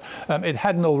because it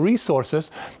had no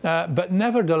resources, but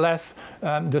nevertheless,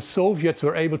 the Soviets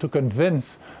were able to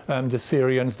convince the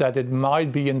Syrians that it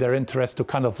might be in their interest to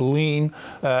kind of lean,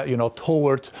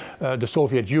 toward the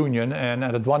Soviet Union. And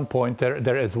at one point,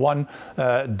 there is one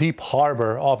deep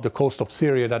harbor off the coast of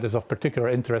Syria that is of particular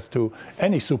interest to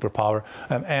any superpower,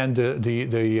 and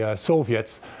the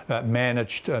Soviets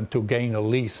managed to gain a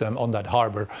lease on that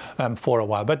harbor for a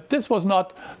while. But this was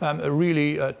not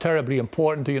really terribly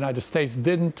important. The United States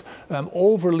didn't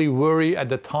overly worry at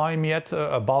the time yet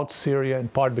about Syria, in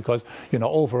part because,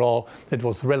 overall it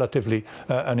was relatively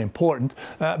unimportant.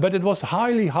 But it was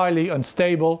highly, highly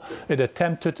unstable. It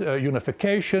attempted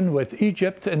unification with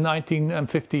Egypt in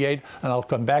 1958, and I'll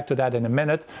come back to that in a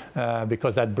minute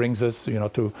because that brings us,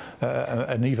 to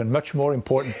an even much more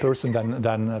important person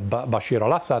than Bashar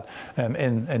al-Assad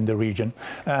in the region.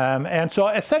 And so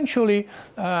essentially,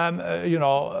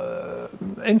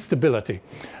 instability.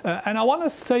 And I want to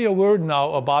say a word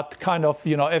now about kind of,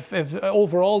 if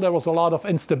overall there was a lot of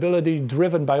instability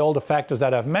driven by all the factors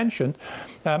that I've mentioned,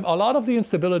 a lot of the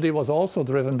instability was also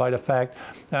driven by the fact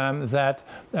that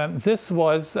this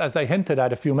was, as I hinted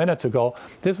at a few minutes ago,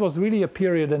 this was really a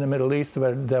period in the Middle East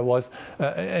where there was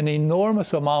an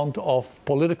enormous amount of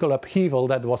political upheaval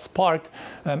that was sparked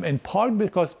in part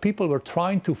because people were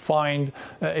trying to find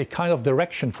a kind of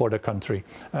direction for the country.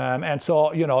 And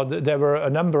so, there were a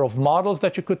number of models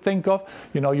that you could think of.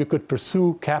 You could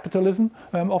pursue capitalism,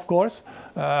 of course,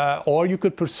 or you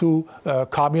could pursue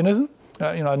communism.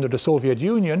 Under the Soviet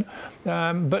Union,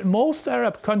 but most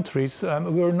Arab countries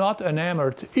were not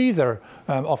enamored either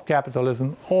of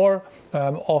capitalism or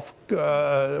of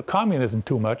communism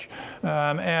too much,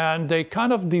 and they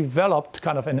kind of developed,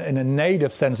 kind of in a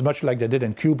native sense, much like they did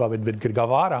in Cuba with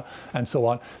Guevara and so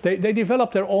on. They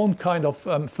developed their own kind of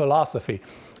philosophy.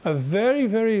 A very,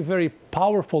 very, very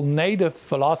powerful native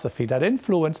philosophy that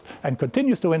influenced and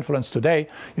continues to influence today,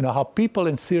 how people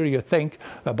in Syria think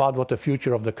about what the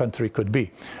future of the country could be.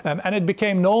 And it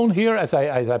became known here, as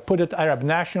I put it, Arab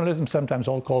nationalism, sometimes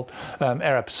all called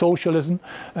Arab socialism.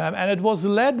 And it was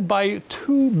led by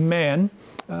two men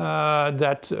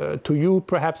that to you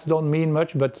perhaps don't mean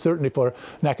much, but certainly for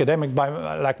an academic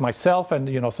like myself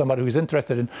and somebody who's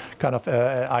interested in kind of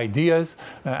ideas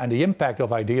and the impact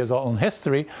of ideas on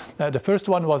history. The first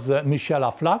one was Michel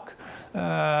Aflaq,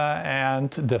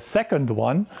 and the second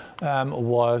one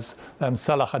was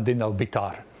Salah ad-Din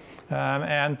al-Bitar.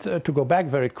 And to go back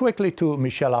very quickly to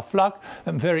Michel Aflaq,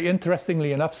 very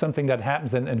interestingly enough, something that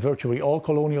happens in virtually all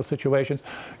colonial situations,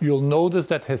 you'll notice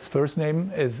that his first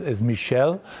name is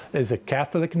Michel, is a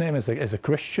Catholic name, is a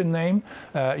Christian name,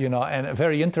 and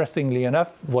very interestingly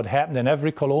enough, what happened in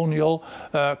every colonial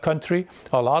country,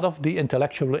 a lot of the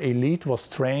intellectual elite was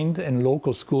trained in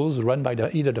local schools run by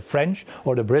either the French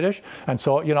or the British, and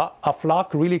so,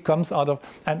 Aflaq really comes out of,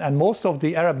 and most of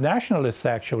the Arab nationalists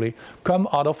actually come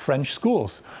out of French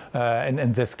schools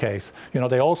in this case.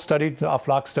 They all studied,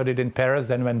 Aflaq studied in Paris,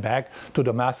 then went back to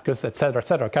Damascus, etc.,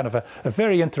 etc. Kind of a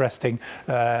very interesting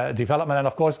development. And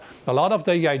of course, a lot of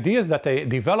the ideas that they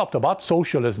developed about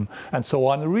socialism and so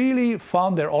on really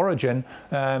found their origin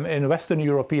in Western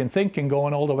European thinking,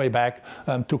 going all the way back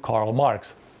to Karl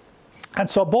Marx. And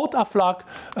so both Aflaq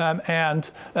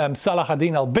and Salah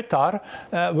ad-Din al-Bitar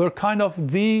were kind of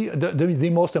the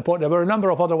most important. There were a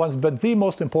number of other ones, but the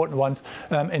most important ones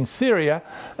in Syria.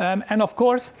 And of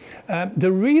course, the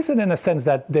reason in a sense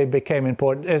that they became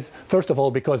important is, first of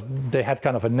all, because they had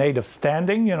kind of a native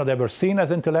standing. They were seen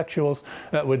as intellectuals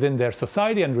within their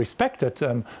society and respected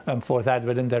for that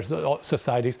within their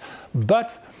societies.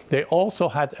 But they also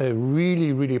had a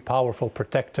really, really powerful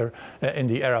protector in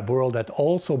the Arab world that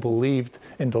also believed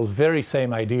in those very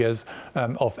same ideas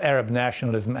of Arab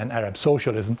nationalism and Arab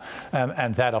socialism,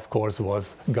 and that, of course,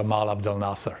 was Gamal Abdel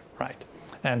Nasser, right?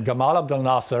 And Gamal Abdel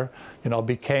Nasser,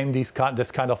 became this kind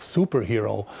of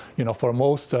superhero, for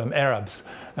most Arabs.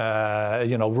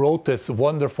 Wrote this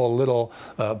wonderful little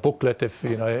booklet.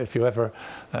 If you ever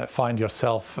find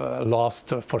yourself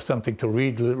lost for something to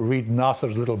read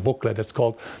Nasser's little booklet. It's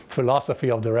called Philosophy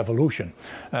of the Revolution,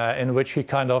 in which he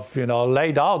kind of,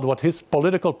 laid out what his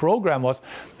political program was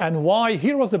and why.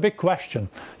 Here was the big question,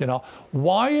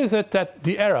 why is it that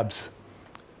the Arabs,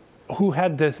 who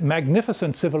had this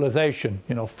magnificent civilization,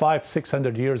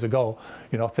 500-600 years ago,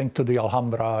 think to the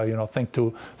Alhambra, think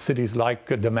to cities like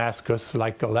Damascus,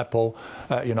 like Aleppo,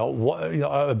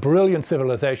 a brilliant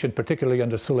civilization, particularly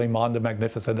under Suleiman the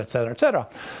Magnificent, etc., etc.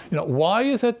 Why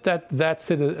is it that that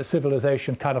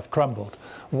civilization kind of crumbled?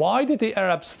 Why did the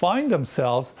Arabs find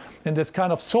themselves in this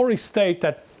kind of sorry state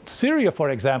that Syria,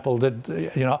 for example, did,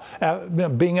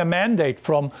 being a mandate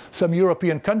from some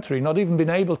European country, not even being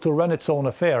able to run its own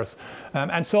affairs.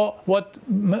 And so what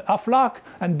Aflaq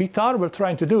and Bitar were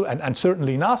trying to do, and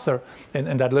certainly Nasser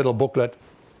in that little booklet,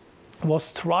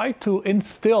 was try to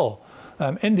instill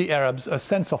in the Arabs a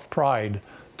sense of pride,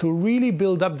 to really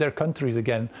build up their countries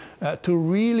again, to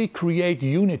really create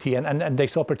unity. And they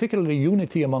saw particularly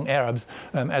unity among Arabs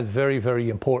as very, very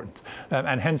important.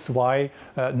 And hence why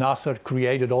Nasser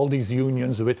created all these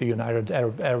unions with the United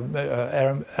Arab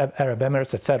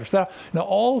Emirates, etc.,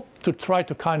 all to try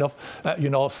to kind of,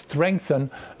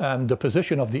 strengthen the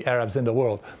position of the Arabs in the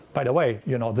world. By the way,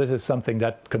 this is something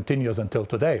that continues until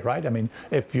today, right? I mean,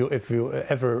 if you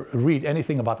ever read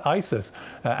anything about ISIS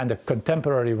and the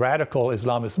contemporary radical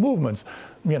Islamist movements,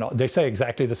 you know, they say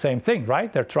exactly the same thing,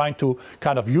 right? They're trying to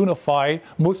kind of unify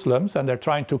Muslims, and they're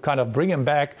trying to kind of bring them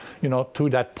back, you know, to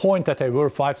that point that they were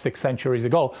 5-6 centuries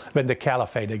ago when the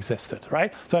caliphate existed,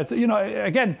 right? So, it's, you know,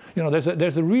 again, you know,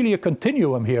 there's really a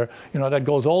continuum here, you know, that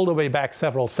goes all the way back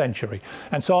several centuries.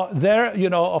 And so there, you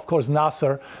know, of course,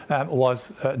 Nasser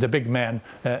was the big man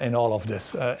in all of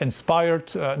this,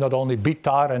 inspired not only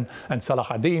Bitar and Salah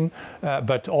ad-Din,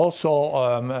 but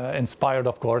also inspired,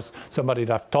 of course, somebody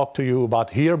that I've talked to you about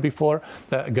here before,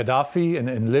 Gaddafi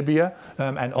in Libya,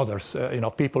 and others, you know,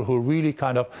 people who really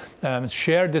kind of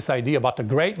shared this idea about the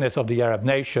greatness of the Arab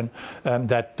nation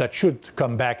that should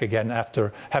come back again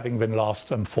after having been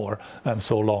lost for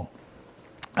so long.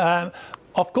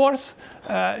 Of course,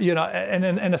 you know, and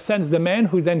in a sense, the man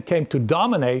who then came to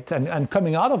dominate and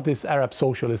coming out of this Arab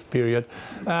socialist period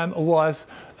was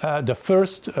the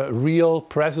first real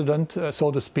president,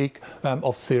 so to speak,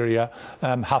 of Syria,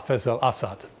 Hafez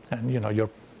al-Assad. And, you know, you're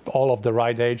all of the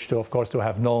right age to, of course, to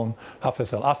have known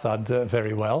Hafez al-Assad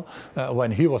very well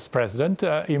when he was president.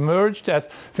 Emerged as,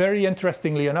 very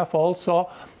interestingly enough, also,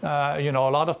 you know,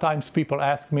 a lot of times people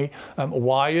ask me,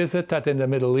 why is it that in the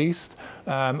Middle East,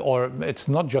 or it's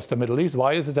not just the Middle East,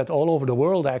 why is it that all over the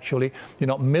world, actually, you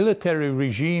know, military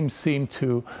regimes seem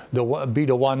to be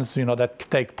the ones, you know, that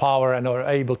take power and are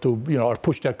able to, you know, or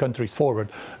push their countries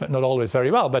forward? Not always very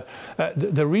well, but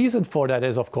the reason for that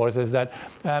is, of course, is that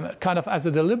kind of as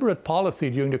a deliberate policy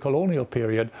during the colonial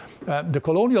period, the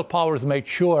colonial powers made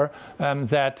sure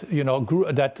that, you know,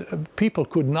 that people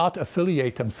could not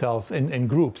affiliate themselves in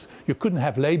groups. You couldn't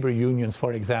have labor unions,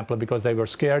 for example, because they were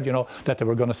scared, you know, that they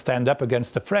were going to stand up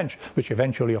against the French, which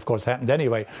eventually, of course, happened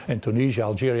anyway in Tunisia,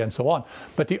 Algeria, and so on.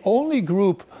 But the only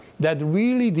group that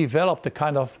really developed a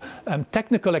kind of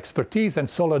technical expertise and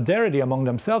solidarity among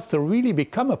themselves to really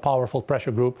become a powerful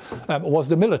pressure group was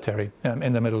the military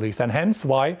in the Middle East. And hence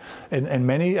why in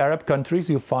many Arab countries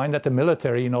you find that the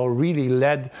military, you know, really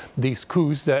led these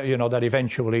coups that, you know, that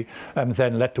eventually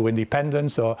then led to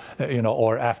independence, or, you know,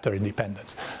 or after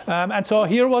independence. And so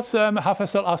here was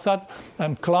Hafez al-Assad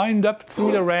climbed up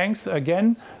through the ranks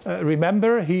again.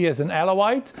 Remember, he is an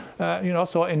Alawite, you know,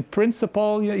 so in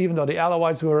principle, even though the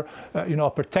Alawites were, you know,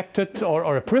 a protected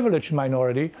or a privileged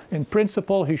minority, in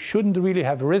principle, he shouldn't really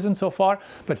have risen so far,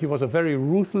 but he was a very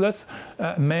ruthless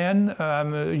man,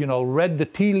 you know, read the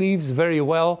tea leaves very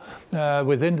well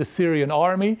within the Syrian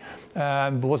army,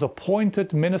 was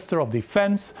appointed Minister of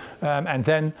Defense, and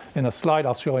then in a slide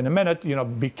I'll show in a minute, you know,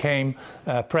 became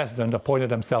president, appointed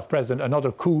himself president,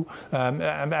 another coup.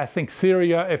 I think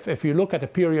Syria, if you look at the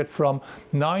period from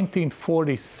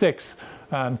 1946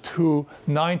 to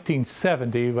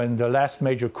 1970, when the last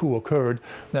major coup occurred,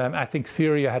 I think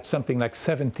Syria had something like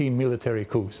 17 military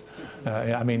coups.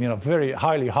 I mean, you know, very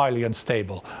highly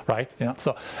unstable, right? You know,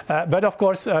 so, but of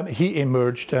course, he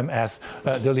emerged as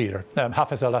the leader.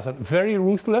 Hafez al-Assad, very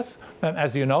ruthless,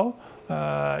 as you know,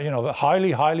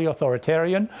 highly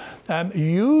authoritarian,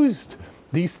 used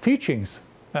these teachings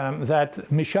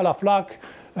that Michel Aflaq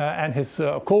and his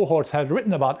cohorts had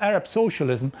written about Arab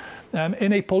socialism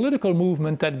in a political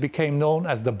movement that became known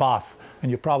as the Ba'ath.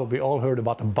 And you probably all heard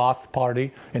about the Ba'ath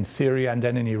party in Syria and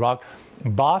then in Iraq.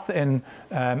 Ba'ath in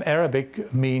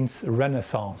Arabic means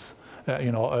Renaissance.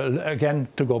 You know, again,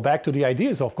 to go back to the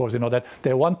ideas, of course, you know, that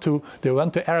they want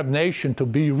the Arab nation to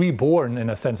be reborn, in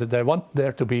a sense, that they want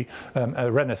there to be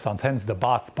a renaissance, hence the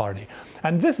Ba'ath party.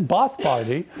 And this Ba'ath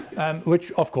party,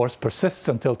 which of course persists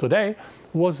until today,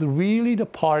 was really the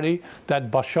party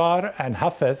that Bashar and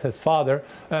Hafez, his father,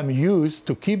 used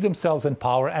to keep themselves in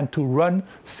power and to run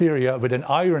Syria with an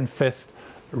iron fist,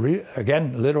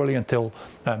 again, literally until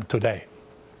today.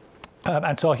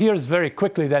 And so here's very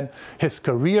quickly then his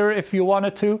career, if you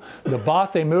wanted to. The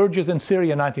Ba'ath emerges in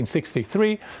Syria in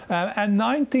 1963, and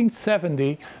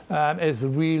 1970 is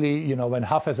really, you know, when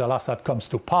Hafez al-Assad comes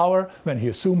to power, when he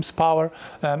assumes power,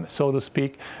 so to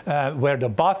speak, where the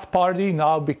Ba'ath party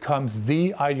now becomes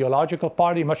the ideological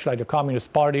party, much like the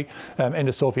Communist Party in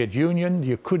the Soviet Union.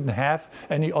 You couldn't have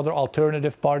any other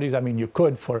alternative parties. I mean, you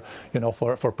could for, you know,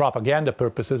 for propaganda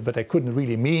purposes, but they couldn't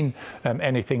really mean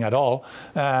anything at all.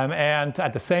 And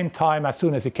at the same time, as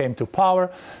soon as he came to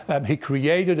power, he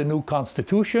created a new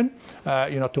constitution,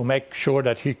 you know, to make sure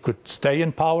that he could stay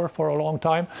in power for a long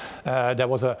time. There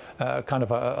was a kind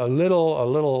of a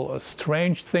little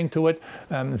strange thing to it.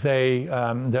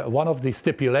 One of the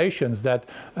stipulations that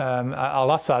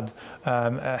al-Assad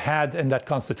had in that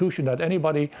constitution, that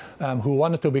anybody who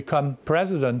wanted to become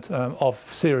president of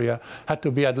Syria had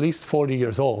to be at least 40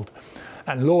 years old.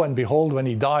 And lo and behold, when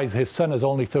he dies, his son is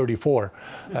only 34.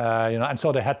 You know, and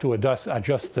so they had to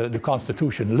adjust the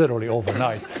constitution literally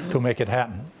overnight to make it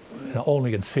happen.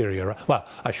 only in Syria. Well,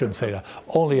 I shouldn't say that.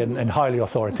 Only in highly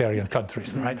authoritarian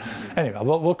countries, right? Anyway,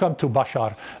 we'll come to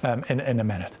Bashar in a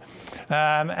minute.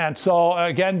 And so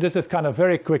again, this is kind of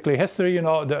very quickly history, you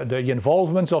know, the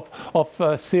involvements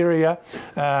of Syria.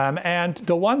 And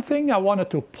the one thing I wanted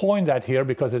to point at here,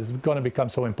 because it's going to become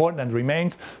so important and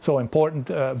remains so important,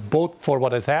 both for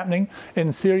what is happening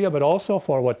in Syria, but also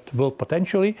for what will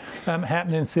potentially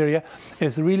happen in Syria,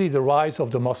 is really the rise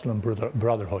of the Muslim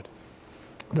Brotherhood.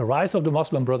 The rise of the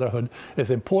Muslim Brotherhood is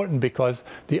important because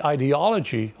the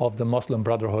ideology of the Muslim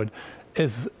Brotherhood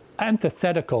is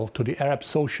antithetical to the Arab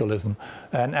socialism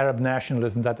and Arab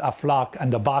nationalism that Aflaq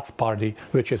and the Ba'ath Party,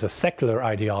 which is a secular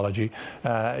ideology,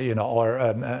 you know,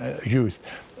 or used.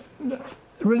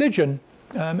 Religion,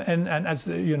 and as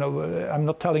you know, I'm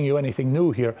not telling you anything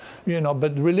new here, you know,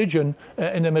 but religion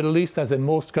in the Middle East, as in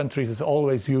most countries, is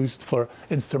always used for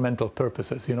instrumental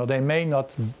purposes. You know, they may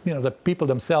not, you know, the people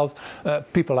themselves,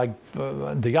 people like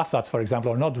the Assads, for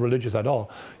example, are not religious at all,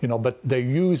 you know, but they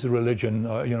use religion,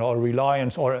 you know, or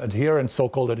reliance or adherence,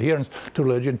 so-called adherence to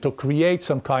religion, to create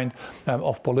some kind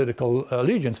of political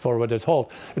allegiance for what it's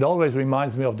called. It always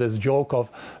reminds me of this joke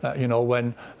of, you know,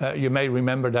 when you may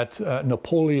remember that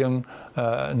Napoleon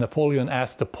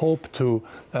asked the Pope to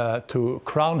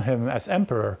crown him as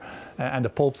emperor. And the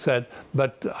Pope said,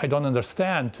 but I don't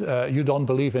understand. You don't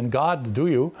believe in God, do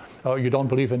you? Or you don't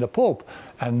believe in the Pope?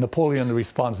 And Napoleon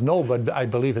responds, no, but I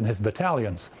believe in his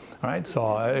battalions. Right?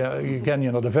 So again,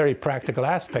 you know, the very practical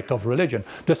aspect of religion.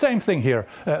 The same thing here,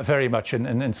 very much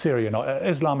in Syria. You know,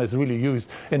 Islam is really used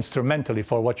instrumentally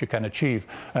for what you can achieve,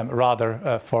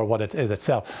 rather for what it is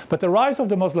itself. But the rise of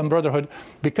the Muslim Brotherhood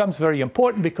becomes very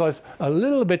important because a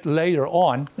little bit later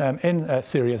on in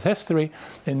Syria's history,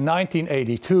 in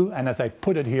 1982, and as I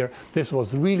put it here, this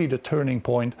was really the turning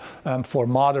point for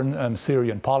modern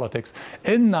Syrian politics.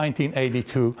 In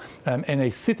 1982, in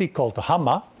a city called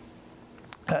Hama,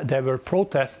 there were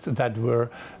protests that were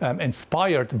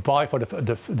inspired by, for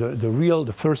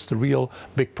the first real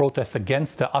big protest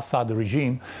against the Assad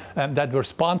regime, that were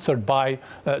sponsored by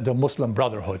the Muslim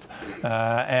Brotherhood.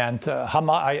 And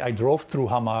Hama, I drove through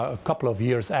Hama a couple of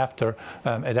years after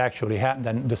it actually happened,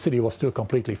 and the city was still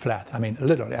completely flat. I mean,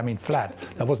 literally, I mean flat.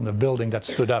 There wasn't a building that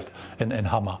stood up in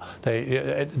Hama.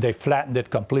 They flattened it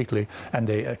completely, and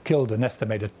they killed an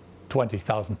estimated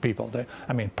 20,000 people.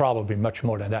 I mean, probably much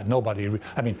more than that. Nobody,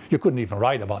 I mean, you couldn't even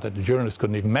write about it. The journalists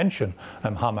couldn't even mention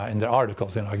Hama in their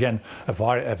articles. You know, again, a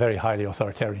very highly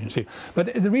authoritarian regime. But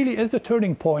it really is the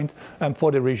turning point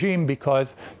for the regime,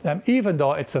 because even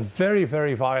though it's a very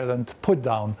violent put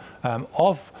down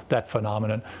of that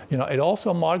phenomenon, you know, it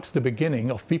also marks the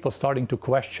beginning of people starting to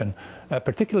question,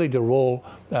 particularly the role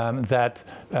that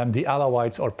the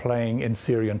Alawites are playing in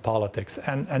Syrian politics,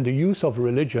 and the use of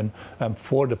religion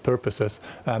for the purposes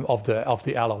of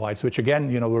the Alawites, which again,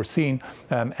 you know, were seen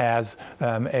as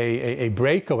a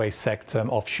breakaway sect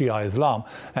of Shia Islam.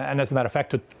 And as a matter of fact,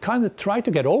 to kind of try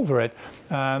to get over it,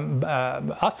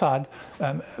 Assad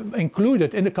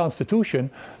included in the constitution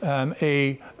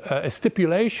a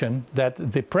stipulation that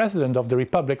the president of the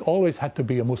republic always had to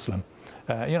be a Muslim.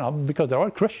 You know, because there are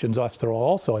Christians after all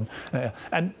also,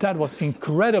 and that was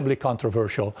incredibly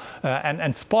controversial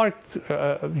and sparked,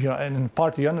 you know, in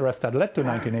part the unrest that led to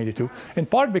 1982. In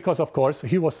part because, of course,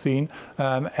 he was seen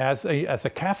as a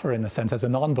kafir in a sense, as a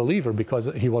non-believer, because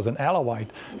he was an Alawite,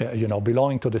 you know,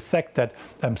 belonging to the sect that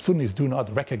Sunnis do not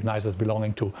recognize as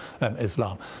belonging to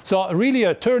Islam. So really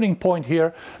a turning point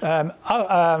here.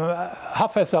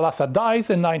 Hafez al-Assad dies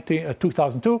in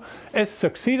 2002. Is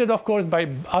succeeded, of course, by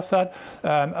Assad.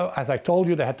 As I told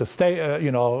you, they had to stay,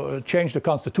 you know, change the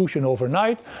constitution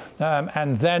overnight,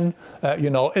 and then, you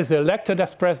know, is elected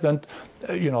as president.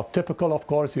 You know, typical, of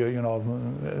course, you know,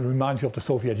 reminds you of the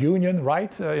Soviet Union,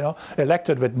 right? You know,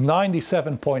 elected with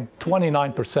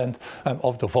 97.29%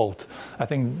 of the vote. I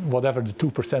think whatever the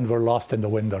 2% were lost in the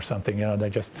wind or something. You know, they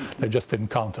just didn't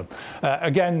count them.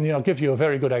 Again, you know, gives you a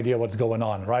very good idea what's going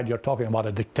on, right? You're talking about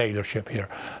a dictatorship here,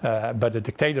 but a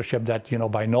dictatorship that, you know,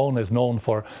 is known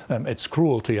for its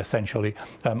cruelty, essentially,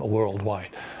 worldwide.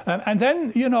 And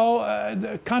then, you know,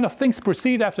 kind of things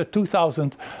proceed after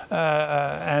 2000,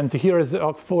 and here is,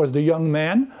 of course, the young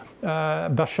man,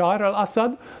 Bashar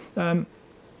al-Assad.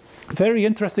 Very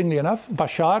interestingly enough,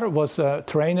 Bashar was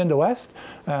trained in the West,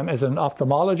 as an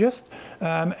ophthalmologist,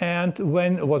 and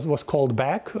when was called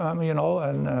back, you know,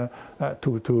 and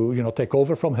to you know, take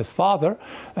over from his father,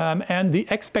 and the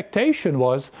expectation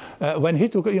was when he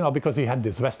took, you know, because he had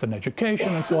this Western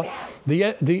education and so on,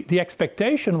 the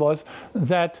expectation was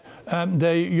that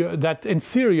that in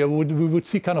Syria we would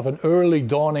see kind of an early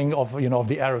dawning of, you know, of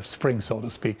the Arab Spring, so to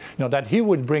speak. You know, that he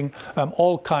would bring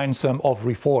all kinds of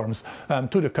reforms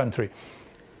to the country.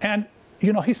 And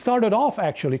you know, he started off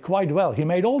actually quite well. He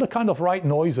made all the kind of right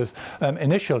noises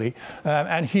initially,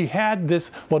 and he had this,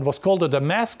 what was called the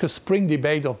Damascus Spring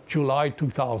debate of July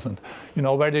 2000, you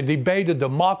know, where they debated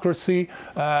democracy,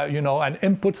 you know, and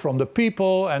input from the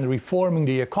people and reforming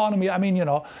the economy. I mean, you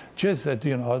know, just,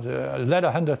 you know, let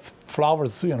 100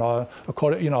 flowers, you know,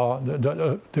 according, you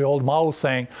know, the old Mao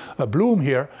saying, bloom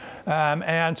here.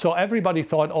 And so everybody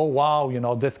thought, oh, wow, you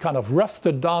know, this kind of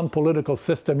rusted down political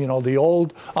system, you know, the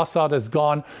old Assad is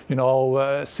gone, you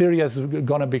know, Syria is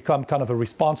going to become kind of a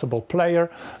responsible player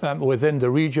within the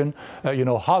region, you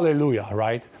know, hallelujah,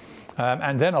 right?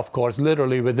 And then, of course,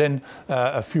 literally within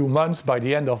a few months, by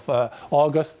the end of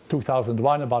August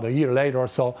 2001, about a year later or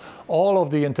so, all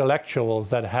of the intellectuals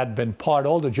that had been part,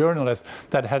 all the journalists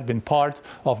that had been part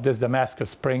of this Damascus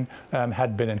Spring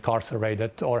had been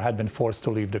incarcerated or had been forced to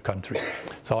leave the country.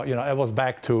 So, you know, it was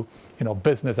back to, you know,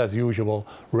 business as usual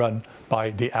run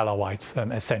by the Alawites,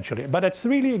 essentially. But it's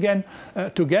really, again,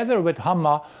 together with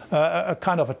Hamma, a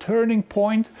kind of a turning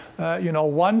point. You know,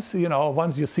 once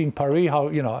you've seen Paris, how,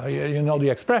 you know the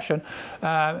expression,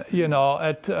 you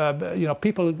know,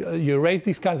 people, you raise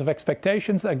these kinds of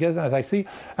expectations. I guess, as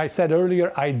I said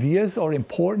earlier, ideas are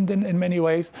important in many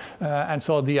ways. And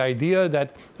so the idea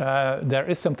that there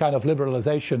is some kind of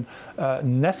liberalization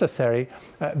necessary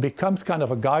becomes kind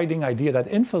of a guiding idea that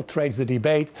infiltrates the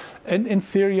debate. In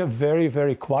Syria, very,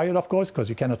 very quiet, of course, because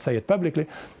you cannot say it publicly,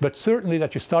 but certainly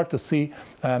that you start to see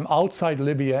outside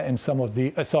Libya in some of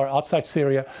the, outside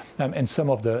Syria, in some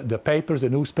of the papers, the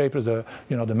newspapers, the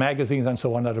magazines and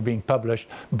so on that are being published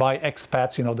by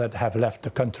expats, you know, that have left the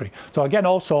country. So again,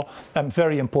 also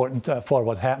very important for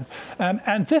what happened.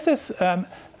 And this is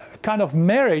kind of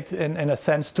married, in a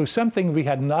sense, to something we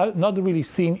had not really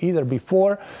seen either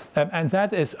before, and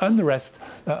that is unrest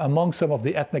among some of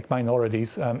the ethnic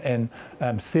minorities in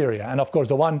Syria. And of course,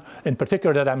 the one in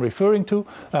particular that I'm referring to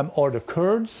are the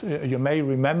Kurds. You may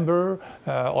remember,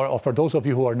 or for those of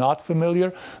you who are not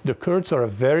familiar, the Kurds are a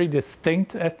very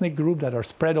distinct ethnic group that are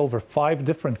spread over 5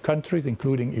 different countries,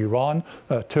 including Iran,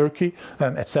 Turkey,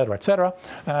 etc., etc.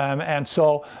 And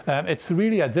so it's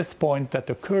really at this point that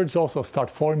the Kurds also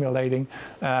start formulating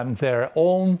their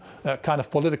own kind of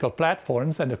political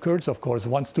platforms. And the Kurds, of course,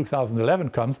 once 2011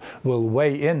 comes, will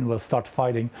weigh in, will start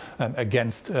fighting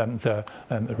against the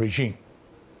regime.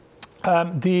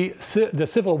 The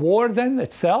civil war then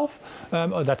itself,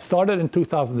 that started in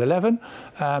 2011,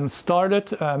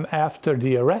 started after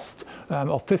the arrest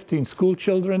of 15 school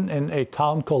children in a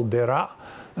town called Deraa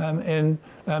in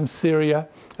Syria.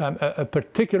 A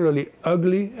particularly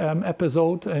ugly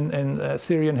episode in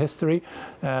Syrian history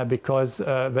because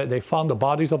they found the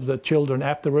bodies of the children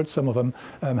afterwards. Some of them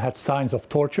had signs of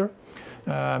torture.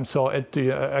 So it,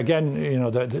 again, you know,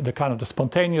 the kind of the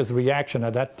spontaneous reaction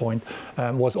at that point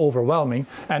was overwhelming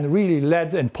and really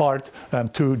led in part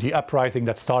to the uprising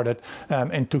that started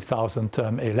in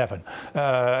 2011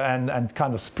 and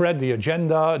kind of spread the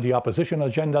agenda, the opposition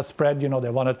agenda spread. You know, they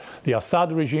wanted the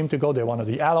Assad regime to go, they wanted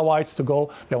the Alawites to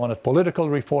go, they wanted political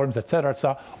reforms, etc.,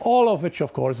 etc., all of which,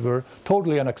 of course, were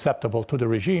totally unacceptable to the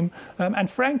regime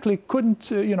and frankly couldn't,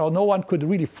 you know, no one could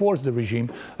really force the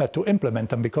regime to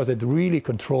implement them because it really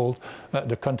controlled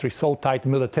the country so tight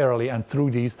militarily and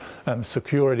through these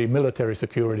military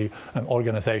security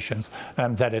organizations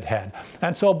that it had.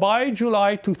 And so by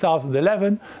July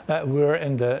 2011, we're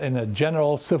in a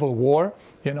general civil war,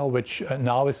 you know, which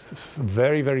now is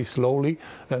very, very slowly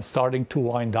starting to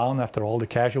wind down after all the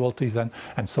casualties and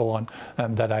so on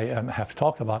that I have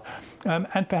talked about.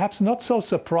 And perhaps not so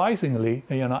surprisingly,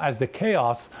 you know, as the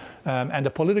chaos and the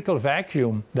political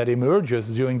vacuum that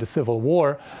emerges during the civil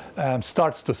war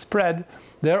starts to spread,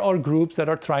 there are groups that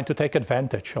are trying to take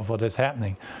advantage of what is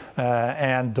happening.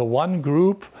 And the one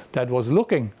group that was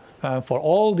looking for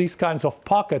all these kinds of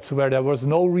pockets where there was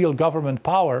no real government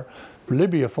power,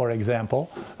 Libya, for example,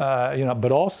 you know,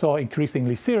 but also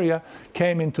increasingly Syria,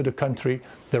 came into the country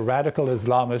the radical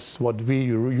Islamists, what we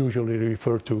usually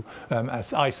refer to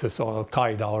as ISIS or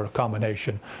Al-Qaeda, or a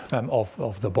combination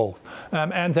of the both.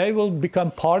 And they will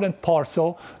become part and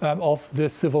parcel of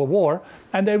this civil war.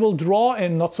 And they will draw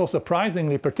in, not so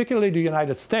surprisingly, particularly the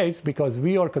United States, because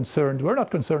we are concerned, we're not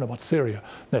concerned about Syria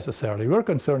necessarily. We're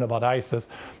concerned about ISIS,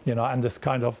 and this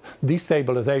kind of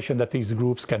destabilization that these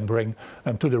groups can bring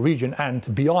to the region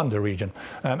and beyond the region.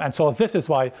 And so this is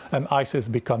why ISIS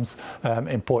becomes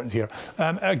important here.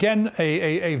 Again,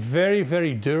 a very,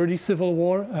 very dirty civil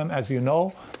war, as you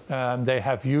know. They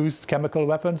have used chemical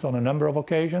weapons on a number of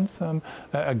occasions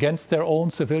against their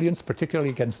own civilians, particularly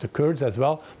against the Kurds as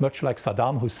well, much like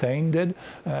Saddam Hussein did,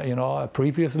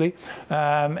 previously.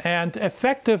 And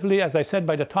effectively, as I said,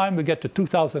 by the time we get to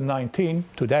 2019,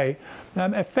 today,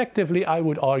 effectively, I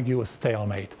would argue a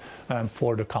stalemate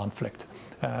for the conflict.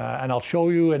 And I'll show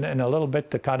you in a little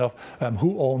bit the kind of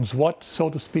who owns what, so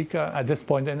to speak, at this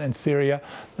point in Syria.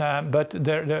 But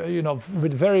there,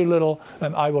 with very little,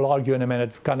 I will argue in a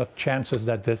minute, kind of chances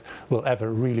that this will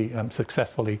ever really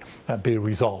successfully be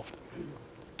resolved.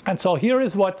 And so here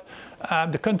is what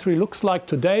the country looks like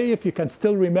today. If you can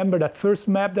still remember that first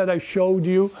map that I showed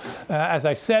you, as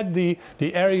I said, the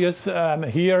areas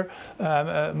here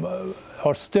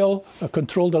are still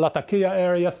controlled. The Latakia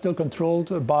area still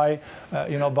controlled by,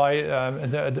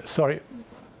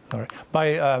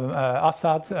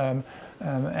 Assad.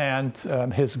 And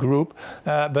his group.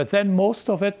 But then most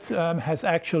of it has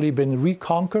actually been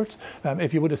reconquered.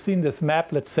 If you would have seen this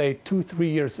map, let's say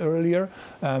 2-3 years earlier,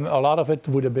 a lot of it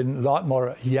would have been a lot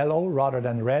more yellow rather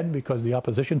than red, because the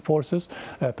opposition forces,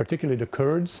 particularly the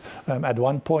Kurds, at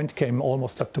one point came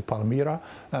almost up to Palmyra.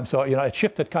 So, it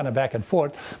shifted kind of back and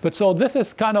forth. But so this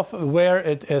is kind of where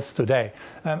it is today.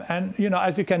 And,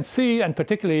 as you can see, and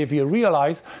particularly if you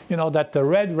realize, that the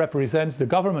red represents the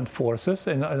government forces,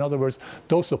 in other words,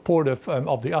 those supportive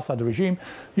of the Assad regime,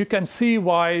 you can see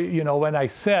why, when I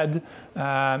said,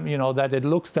 that it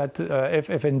looks that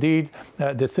if indeed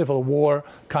the civil war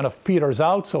kind of peters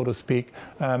out, so to speak,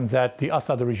 that the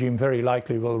Assad regime very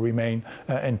likely will remain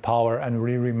in power and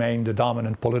remain the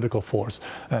dominant political force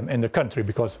in the country,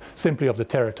 because simply of the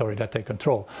territory that they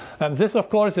control. This, of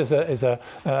course, is the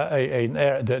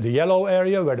yellow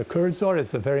area where the Kurds are.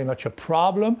 Is very much a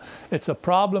problem. It's a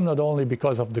problem not only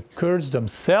because of the Kurds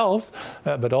themselves,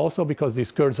 but also because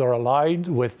these Kurds are allied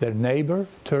with their neighbor,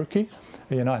 Turkey.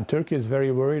 And Turkey is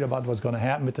very worried about what's going to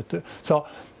happen with the So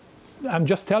I'm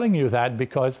just telling you that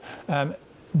because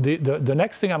the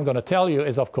next thing I'm going to tell you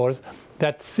is, of course,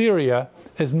 that Syria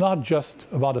is not just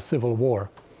about a civil war.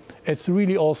 It's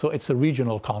really also, it's a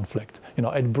regional conflict.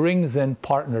 It brings in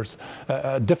partners,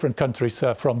 different countries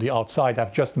from the outside.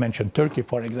 I've just mentioned Turkey,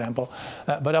 for example.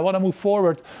 But I want to move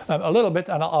forward a little bit,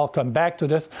 and I'll come back to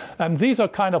this. These are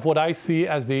kind of what I see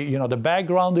as the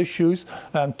background issues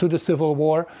to the civil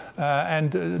war.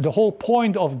 And the whole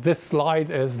point of this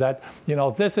slide is that,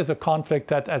 this is a conflict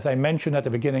that, as I mentioned at the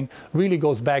beginning, really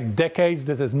goes back decades.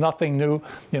 This is nothing new.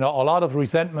 A lot of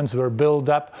resentments were built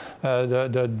up.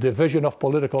 The division of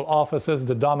political offices,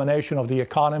 the domination of the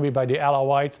economy by the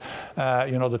Alawites,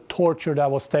 the torture that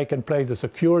was taking place, the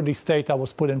security state that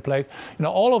was put in place,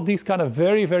 all of these kind of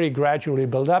very, very gradually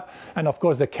build up. And of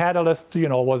course, the catalyst,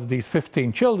 was these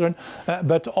 15 children.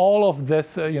 But all of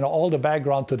this, all the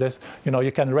background to this,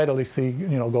 you can readily see,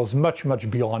 goes much, much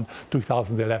beyond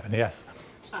 2011. Yes.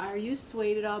 Are you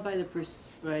swayed at all by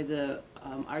the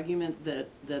argument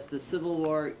that the Civil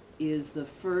War is the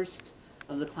first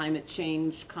of the climate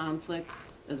change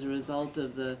conflicts as a result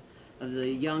of the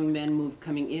young men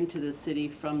coming into the city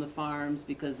from the farms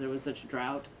because there was such a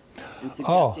drought, and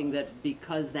suggesting that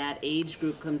because that age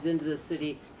group comes into the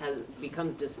city,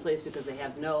 becomes displaced because they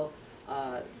have no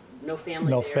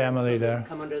family there, so they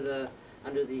come under the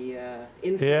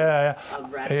influence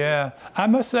of radical. Yeah, I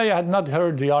must say I had not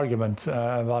heard the argument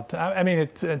about. I mean,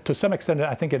 to some extent,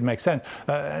 I think it makes sense.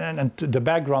 And the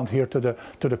background here to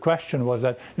the question was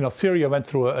that Syria went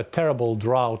through a terrible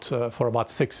drought for about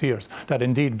 6 years. That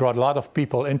indeed brought a lot of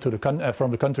people into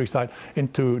from the countryside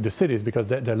into the cities because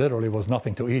there literally was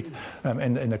nothing to eat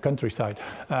in the countryside.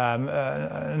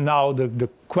 Now the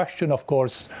question, of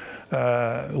course,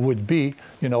 would be,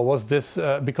 was this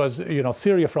because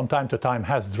Syria from time to time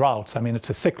has droughts. I mean, it's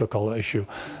a cyclical issue.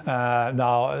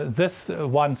 Now, this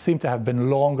one seemed to have been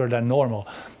longer than normal.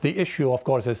 The issue, of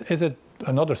course, is it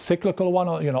another cyclical one,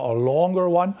 or, a longer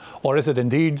one, or is it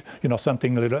indeed,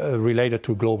 something related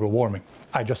to global warming?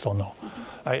 I just don't know.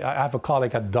 I have a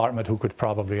colleague at Dartmouth who could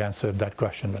probably answer that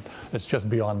question, but it's just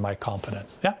beyond my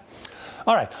competence. Yeah.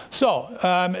 All right, so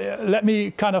let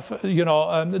me kind of,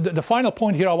 the final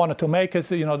point here I wanted to make is,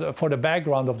 for the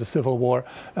background of the Civil War,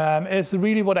 is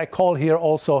really what I call here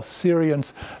also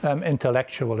Syrian's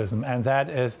intellectualism, and that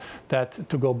is that,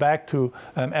 to go back to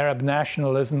Arab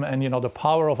nationalism and, the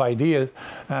power of ideas,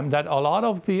 that a lot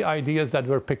of the ideas that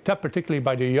were picked up, particularly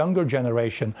by the younger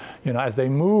generation, as they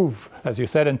move, as you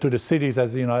said, into the cities,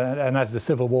 as and as the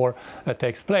Civil War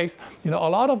takes place, a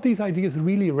lot of these ideas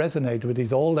really resonate with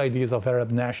these old ideas of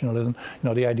Arab nationalism,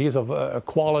 the ideas of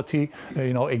equality,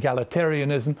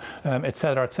 egalitarianism, et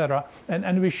cetera,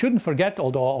 and we shouldn't forget,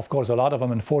 although of course a lot of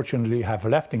them unfortunately have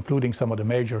left, including some of the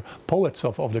major poets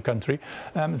of the country,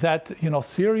 that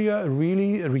Syria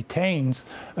really retains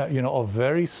a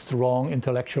very strong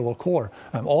intellectual core.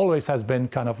 Always has been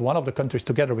kind of one of the countries,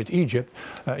 together with Egypt,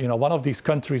 one of these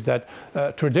countries that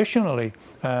traditionally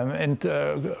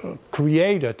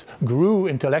grew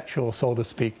intellectual, so to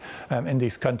speak, in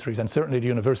these countries, and certainly the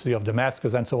University of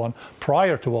Damascus and so on,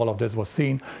 prior to all of this, was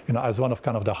seen, as one of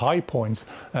kind of the high points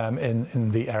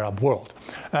in the Arab world.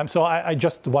 So I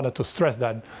just wanted to stress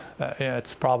that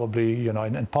it's probably,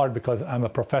 in part because I'm a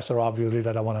professor, obviously,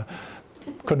 that I want to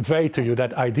convey to you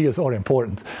that ideas are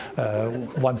important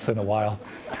once in a while.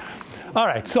 All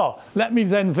right, so let me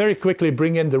then very quickly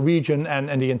bring in the region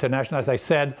and the international. As I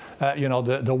said,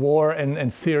 the war in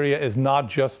Syria is not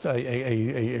just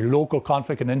a local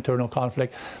conflict, an internal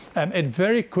conflict. It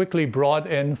very quickly brought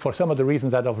in, for some of the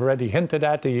reasons that I've already hinted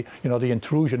at, the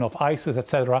intrusion of ISIS,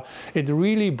 etc. It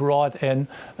really brought in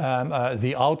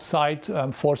the outside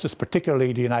forces,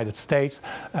 particularly the United States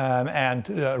and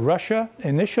Russia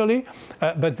initially,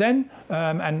 but then,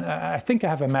 and I think I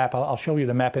have a map. I'll show you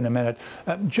the map in a minute.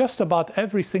 Just about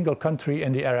every single country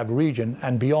in the Arab region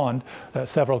and beyond,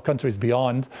 several countries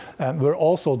beyond, were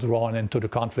also drawn into the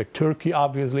conflict. Turkey,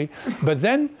 obviously, but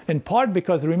then in part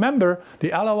because, remember, the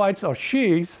Alawites are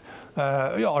Shiis,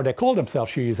 or they call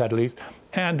themselves Shiis at least,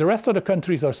 and the rest of the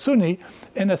countries are Sunni.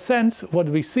 In a sense, what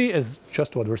we see is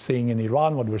just what we're seeing in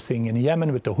Iran, what we're seeing in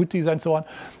Yemen with the Houthis and so on.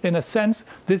 In a sense,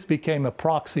 this became a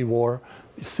proxy war.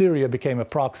 Syria became a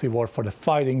proxy war for the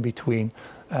fighting between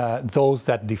those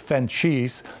that defend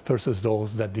Shiis versus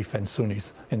those that defend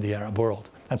Sunnis in the Arab world.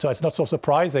 And so it's not so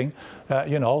surprising,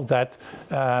 that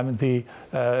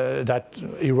that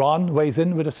Iran weighs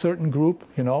in with a certain group,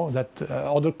 that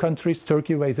other countries,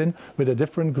 Turkey weighs in with a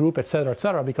different group, et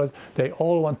cetera, because they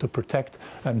all want to protect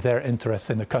their interests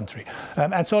in the country.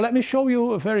 And so let me show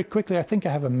you very quickly. I think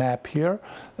I have a map here.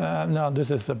 Now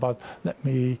this is about, let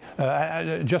me,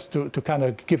 just to kind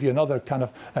of give you another kind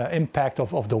of impact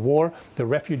of the war. The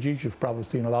refugees, you've probably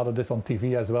seen a lot of this on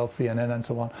TV as well, CNN and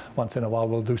so on. Once in a while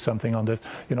we'll do something on this.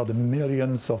 The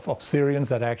millions of Syrians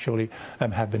that actually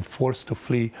have been forced to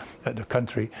flee the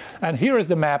country. And here is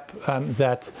the map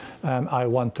that I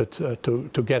wanted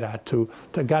to get at, to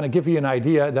kind of give you an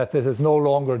idea that this is no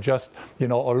longer just, a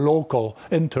local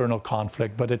internal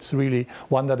conflict, but it's really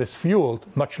one that is fueled,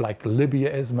 much like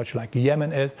Libya is, much like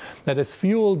Yemen is, that is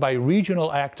fueled by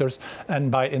regional actors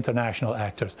and by international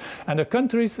actors. And the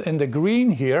countries in the green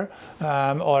here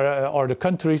are the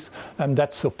countries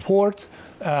that support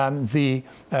the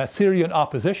Syrian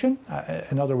opposition,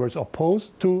 in other words,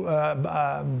 opposed to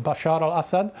Bashar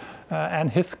al-Assad and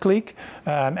his clique,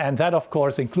 and that, of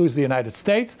course, includes the United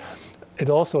States. It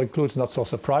also includes, not so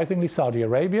surprisingly, Saudi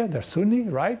Arabia. They're Sunni,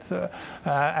 right?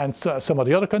 And so some of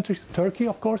the other countries, Turkey,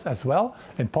 of course, as well,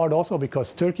 in part also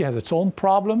because Turkey has its own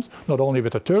problems, not only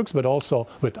with the Turks, but also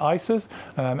with ISIS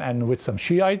and with some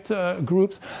Shiite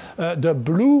groups. The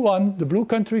blue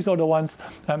countries are the ones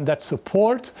that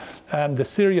support the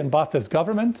Syrian Ba'athist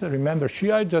government. Remember,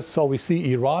 Shiite, just so we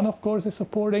see Iran, of course, is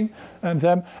supporting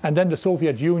them. And then the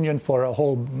Soviet Union for a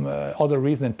whole other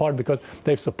reason, in part because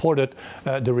they've supported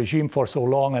the regime for so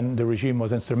long, and the regime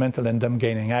was instrumental in them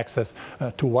gaining access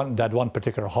to that one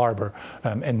particular harbor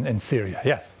in Syria.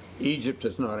 Yes? Egypt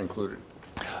is not included.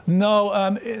 No,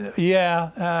 and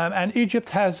Egypt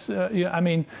has,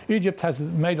 Egypt has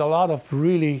made a lot of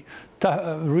really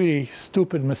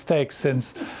stupid mistakes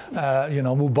since,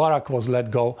 Mubarak was let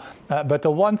go. But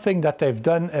the one thing that they've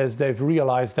done is they've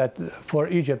realized that for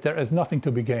Egypt there is nothing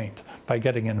to be gained by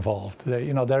getting involved.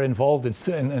 They're involved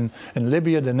in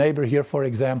Libya, the neighbor here, for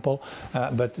example,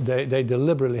 but they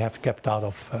deliberately have kept out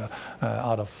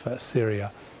of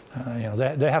Syria.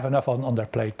 They have enough on their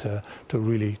plate to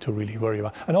really worry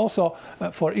about. And also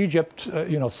for Egypt,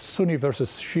 Sunni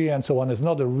versus Shia and so on is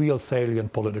not a real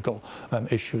salient political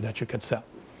issue that you can say.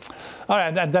 All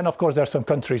right, and then of course there are some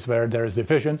countries where there is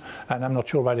division, and I'm not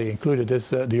sure why they included this.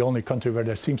 The only country where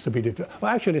there seems to be division.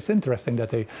 Well, actually, it's interesting that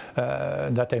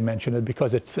they mention it,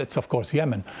 because it's of course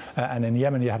Yemen, and in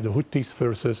Yemen you have the Houthis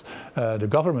versus the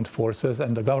government forces,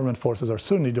 and the government forces are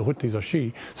Sunni, the Houthis are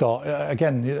Shia. So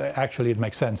again, actually it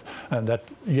makes sense that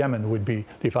Yemen would be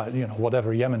divided. You know,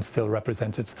 whatever Yemen still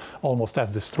represents, it's almost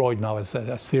as destroyed now as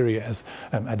Syria is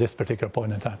at this particular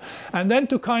point in time. And then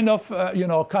to kind of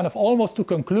almost to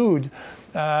conclude,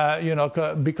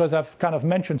 because I've kind of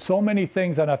mentioned so many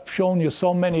things and I've shown you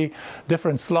so many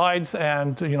different slides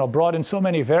and brought in so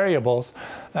many variables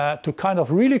to kind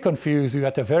of really confuse you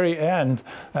at the very end,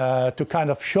 to kind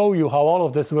of show you how all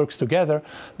of this works together.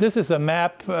 This is a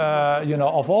map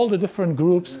of all the different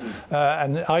groups,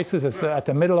 and ISIS is at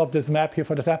the middle of this map here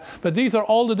for the time. But these are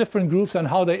all the different groups and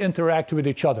how they interact with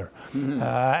each other.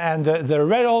 And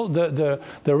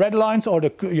the red lines are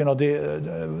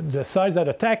the sides that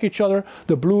attack each other.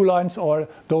 The blue lines are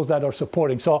those that are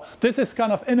supporting. So this is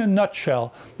kind of in a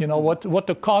nutshell, what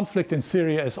the conflict in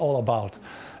Syria is all about.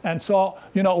 And so,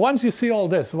 once you see all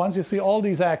this, once you see all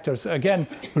these actors, again,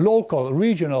 local,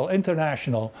 regional,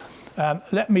 international,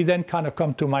 let me then kind of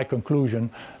come to my conclusion,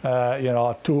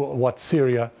 to what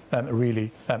Syria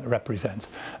really represents.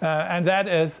 And that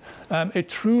is, it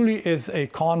truly is a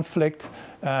conflict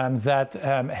that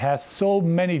has so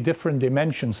many different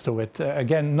dimensions to it.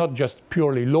 Again, not just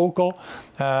purely local,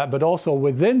 but also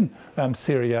within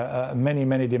Syria,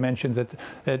 many dimensions.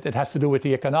 It has to do with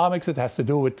the economics, it has to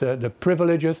do with the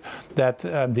privileges that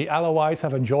the Alawites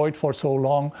have enjoyed for so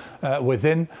long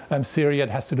within Syria. It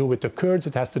has to do with the Kurds,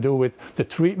 it has to do with the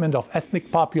treatment of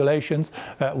ethnic populations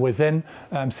within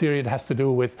Syria. It has to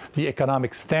do with the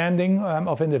economic standing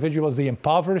of individuals, the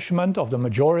impoverishment of the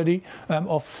majority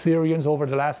of Syrians over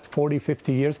the last 40,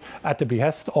 50 years at the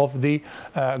behest of the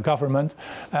government.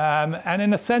 And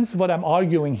in a sense, what I'm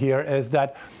arguing here is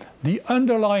that the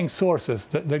underlying sources,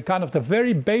 the kind of the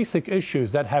very basic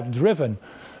issues that have driven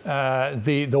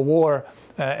the war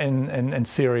in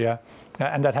Syria,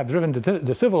 and that have driven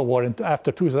the civil war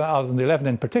after 2011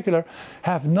 in particular,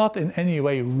 have not in any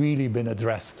way really been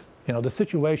addressed. The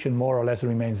situation more or less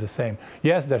remains the same.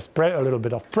 Yes, there's a little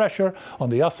bit of pressure on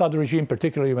the Assad regime,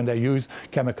 particularly when they use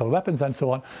chemical weapons and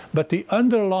so on. But the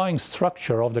underlying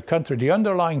structure of the country, the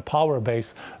underlying power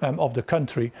base of the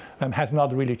country has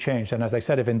not really changed. And as I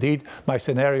said, if indeed my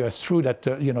scenario is true that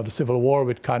the civil war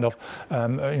would kind of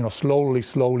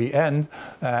slowly end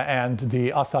and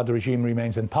the Assad regime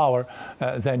remains in power,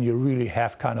 then you really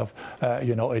have kind of a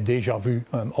déjà vu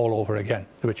all over again,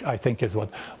 which I think is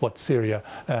what Syria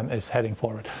is heading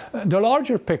forward. The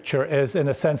larger picture is, in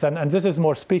a sense, and this is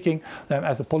more speaking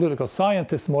as a political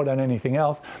scientist more than anything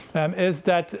else, is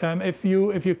that if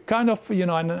you kind of,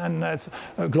 and as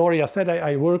Gloria said,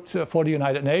 I worked for the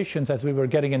United Nations as we were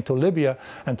getting into Libya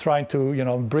and trying to,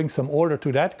 bring some order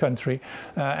to that country.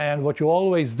 And what you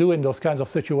always do in those kinds of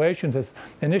situations is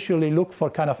initially look for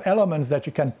kind of elements that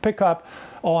you can pick up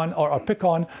on or pick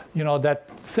on, that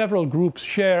several groups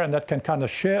share and that can kind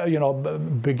of share,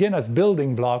 begin as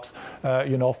building blocks,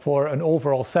 for an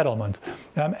overall settlement.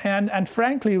 And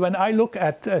frankly, when I look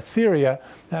at Syria,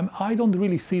 I don't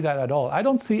really see that at all. I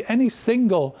don't see any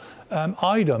single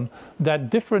item that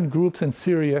different groups in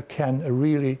Syria can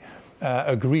really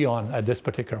agree on at this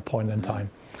particular point in time.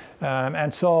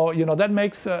 And so, that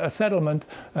makes a settlement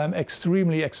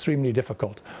extremely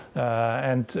difficult,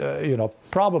 and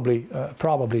probably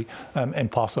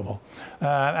impossible.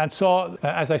 And so,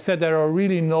 as I said, there are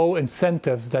really no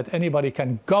incentives that anybody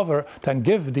can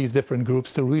give these different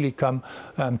groups to really come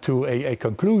to a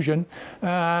conclusion.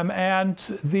 And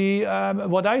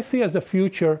what I see as the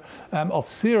future of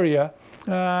Syria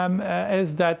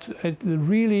is that it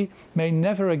really may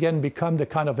never again become the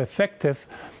kind of effective,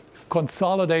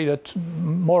 consolidated,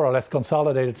 more or less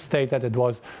consolidated state that it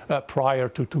was prior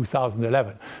to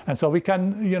 2011. And so we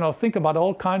can, think about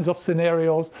all kinds of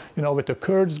scenarios, with the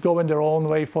Kurds going their own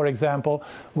way, for example,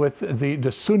 with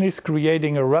the Sunnis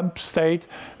creating a rump state,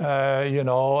 and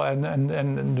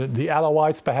the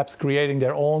Alawites perhaps creating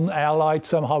their own allied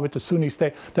somehow with the Sunni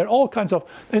state. There are all kinds of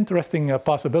interesting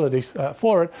possibilities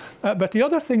for it. But the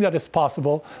other thing that is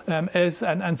possible is,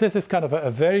 and this is kind of a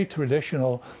very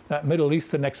traditional Middle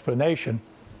Eastern explanation,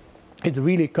 It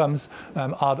really comes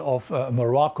out of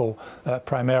Morocco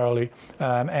primarily.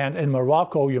 And in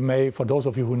Morocco, you may, for those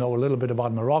of you who know a little bit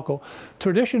about Morocco,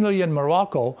 traditionally in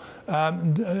Morocco,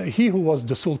 he who was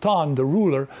the Sultan, the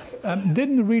ruler,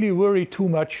 didn't really worry too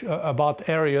much about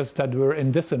areas that were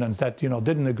in dissonance, that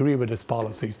didn't agree with his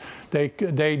policies.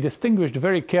 They distinguished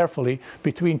very carefully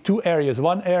between two areas.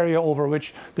 One area over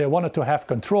which they wanted to have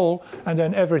control, and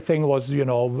then everything was,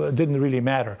 didn't really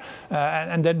matter.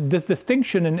 And then this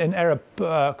distinction in Arab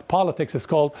politics is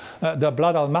called the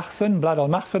Blad al-Mahsen. Blad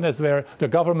al-Mahsen is where the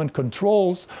government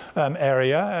controls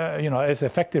area, is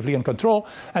effectively in control.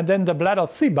 And then the Blad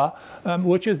al-Siba,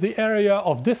 which is the area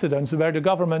of dissidence where the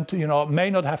government, may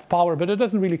not have power, but it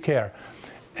doesn't really care.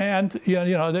 And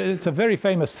it's a very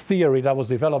famous theory that was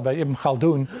developed by Ibn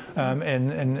Khaldun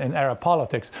in Arab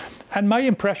politics. And my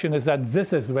impression is that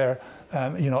this is where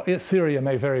Syria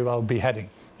may very well be heading.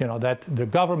 That the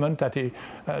government, that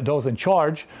those in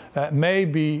charge, may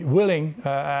be willing,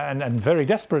 and very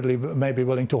desperately may be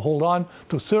willing to hold on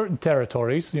to certain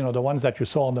territories, the ones that you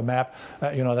saw on the map,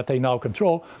 that they now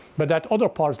control, but that other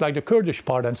parts, like the Kurdish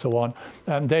part and so on,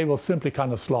 they will simply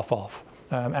kind of slough off.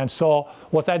 And so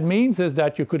what that means is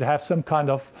that you could have some kind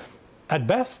of, at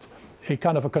best, a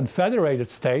kind of a confederated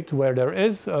state where there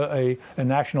is a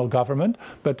national government,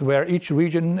 but where each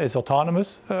region is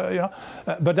autonomous.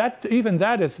 But even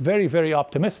that is very, very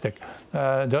optimistic.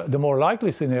 The more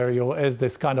likely scenario is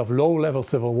this kind of low-level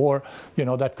civil war,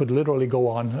 that could literally go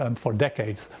on for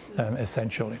decades,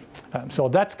 essentially. So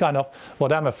that's kind of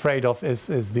what I'm afraid of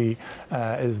is the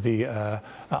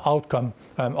outcome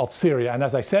of Syria. And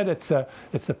as I said, it's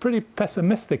a pretty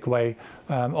pessimistic way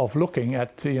of looking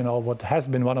at what has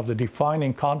been one of the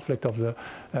defining conflict of the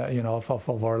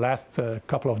of our last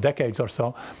couple of decades or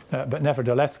so. But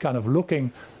nevertheless, kind of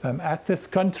looking at this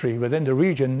country within the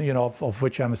region, of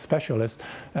which I'm a specialist,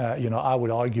 I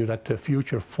would argue that the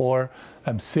future for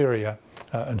Syria,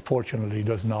 unfortunately,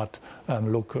 does not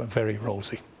look very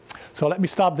rosy. So let me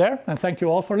stop there, and thank you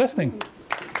all for listening.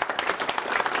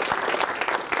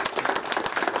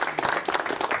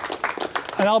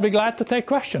 And I'll be glad to take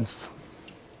questions.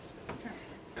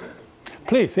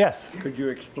 Please, yes. Could you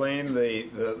explain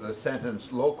the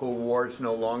sentence, local wars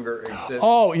no longer exist?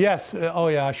 Oh, yes. Oh,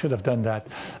 yeah, I should have done that.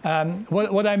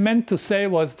 What I meant to say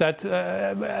was that,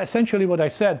 essentially what I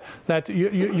said, that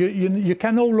you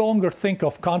can no longer think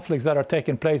of conflicts that are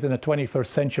taking place in the 21st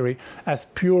century as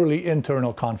purely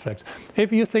internal conflicts.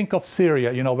 If you think of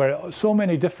Syria, where so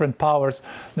many different powers,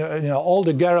 all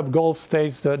the Arab Gulf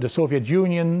states, the Soviet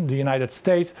Union, the United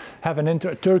States,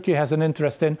 Turkey has an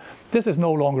interest in, this is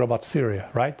no longer about Syria.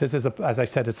 Right? This is, as I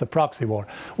said, it's a proxy war.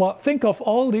 Well, think of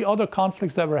all the other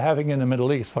conflicts that we're having in the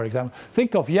Middle East, for example.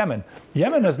 Think of Yemen.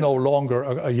 Yemen is no longer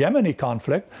a Yemeni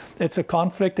conflict. It's a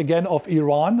conflict, again, of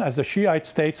Iran as a Shiite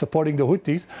state supporting the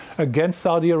Houthis against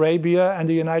Saudi Arabia and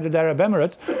the United Arab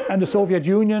Emirates, and the Soviet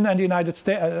Union and the United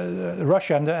States,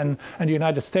 Russia and the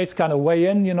United States kind of weigh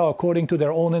in, according to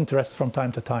their own interests from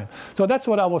time to time. So that's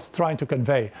what I was trying to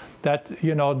convey, that,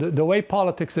 the way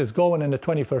politics is going in the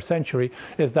 21st century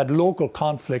is that local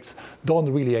conflicts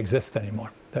don't really exist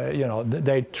anymore.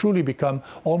 They truly become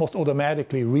almost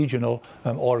automatically regional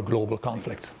or global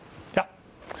conflicts. Yeah.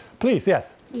 Please,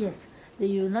 yes. Yes. The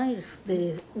United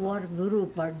States, what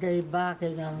group are they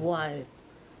backing and why?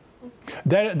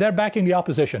 They're backing the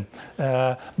opposition.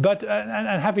 But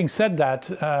having said that,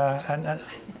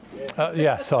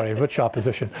 yeah, sorry, which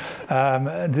opposition?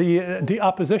 The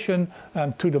opposition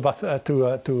to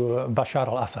Bashar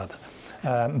al-Assad.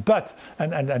 But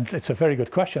it's a very good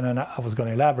question, and I was going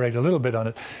to elaborate a little bit on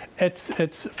it.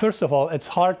 It's first of all, it's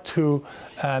hard to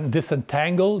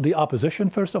disentangle the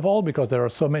opposition, first of all, because there are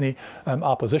so many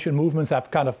opposition movements. I've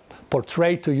kind of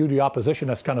portrayed to you the opposition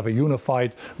as kind of a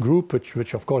unified group,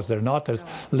 which of course they're not. There's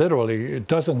literally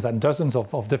dozens and dozens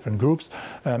of different groups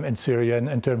in Syria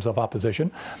in terms of opposition.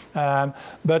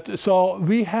 But so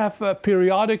we have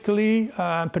periodically,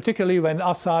 particularly when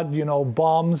Assad,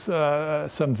 bombs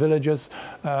some villages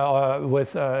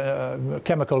with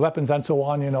chemical weapons and so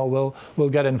on, will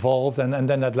get involved, and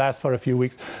then that lasts for a few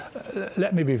weeks.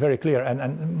 Let me be very clear,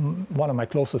 and one of my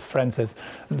closest friends is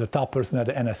the top person at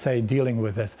the NSA dealing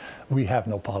with this. We have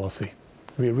no policy.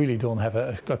 We really don't have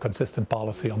a consistent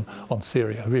policy on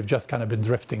Syria. We've just kind of been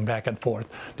drifting back and forth,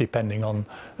 depending on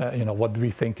what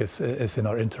we think is in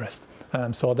our interest.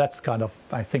 So that's kind of,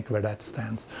 I think, where that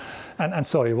stands. And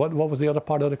sorry, what was the other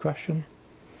part of the question?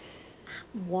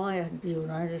 Why are the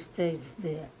United States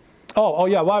there? Oh,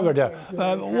 yeah, why we're there?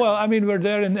 Well, I mean, we're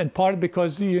there in part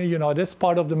because, you know, this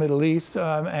part of the Middle East,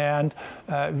 and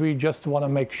we just want to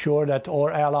make sure that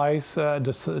our allies, the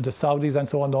Saudis and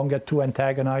so on, don't get too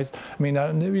antagonized. I mean,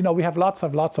 you know, we have lots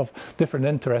of different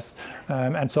interests.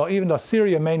 And so even though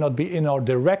Syria may not be in our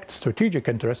direct strategic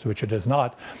interest, which it is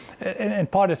not, in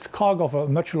part it's cog of a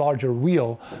much larger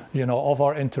wheel, you know, of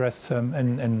our interests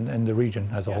in the region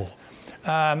as a whole.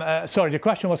 Sorry, the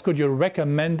question was, could you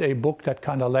recommend a book that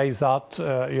kind of lays out,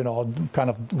 you know, kind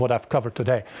of what I've covered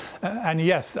today? And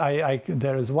yes,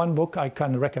 there is one book I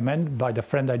can recommend by the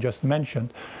friend I just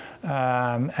mentioned.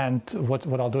 And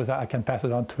what I'll do is I can pass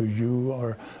it on to you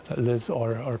or Liz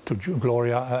or to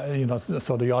Gloria, you know,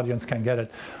 so the audience can get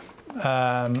it.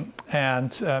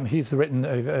 He's written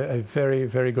a very,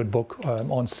 very good book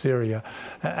on Syria,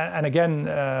 and again,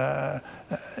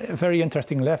 very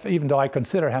interesting left. Even though I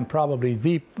consider him probably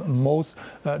the most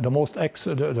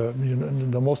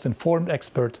informed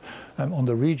expert on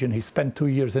the region. He spent 2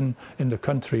 years in the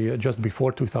country just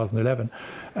before 2011.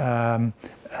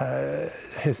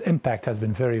 His impact has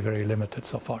been very, very limited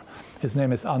so far. His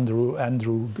name is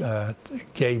Andrew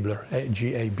Gabler,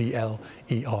 Gabler.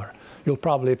 You'll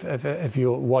probably, if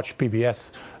you watch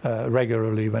PBS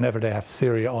regularly, whenever they have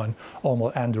Syria on,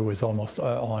 Andrew is almost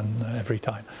on every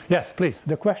time. Yes, please.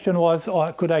 The question was,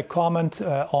 could I comment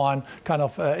on kind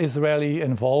of Israeli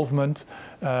involvement,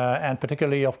 and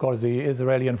particularly, of course, the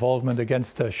Israeli involvement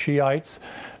against Shiites,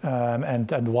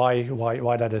 and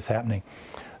why that is happening.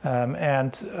 I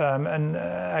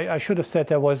should have said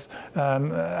there was,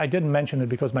 I didn't mention it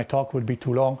because my talk would be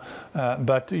too long,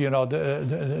 but you know,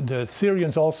 the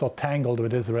Syrians also tangled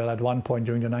with Israel at one point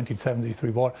during the 1973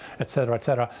 war,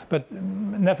 etc., but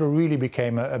never really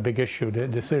became a big issue.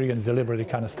 The Syrians deliberately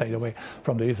kind of stayed away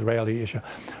from the Israeli issue.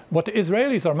 What the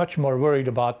Israelis are much more worried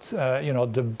about, you know,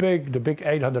 the big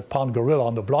 800-pound gorilla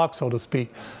on the block, so to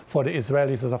speak, for the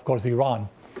Israelis is, of course, Iran.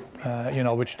 You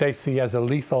know, which they see as a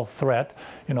lethal threat.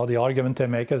 You know, the argument they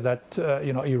make is that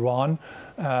you know, Iran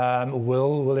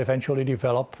will eventually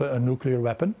develop a nuclear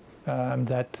weapon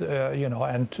that you know,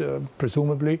 and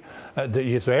presumably the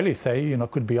Israelis say, you know,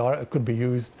 could be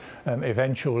used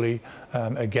eventually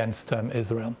against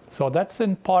Israel. So that's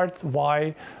in part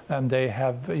why they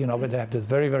have, you know, they have this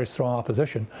very, very strong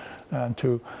opposition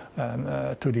to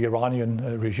the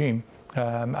Iranian regime.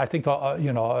 I think,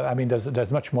 you know, I mean,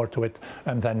 there's much more to it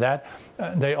than that.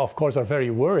 They, of course, are very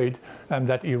worried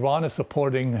that Iran is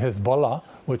supporting Hezbollah,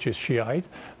 which is Shiite,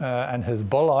 and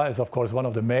Hezbollah is, of course, one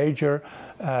of the major,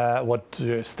 what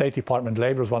the State Department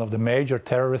labels one of the major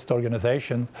terrorist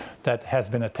organizations that has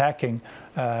been attacking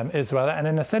Israel, and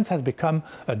in a sense has become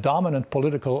a dominant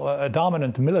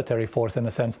dominant military force, in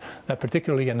a sense,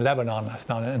 particularly in Lebanon last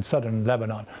now, in southern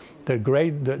Lebanon.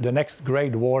 The next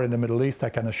great war in the Middle East, I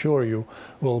can assure you,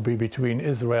 will be between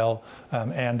Israel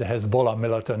and the Hezbollah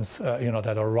militants, you know,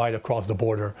 that are right across the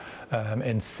border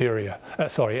in Syria,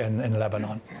 in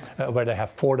Lebanon, where they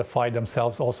have fortified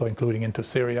themselves, also including into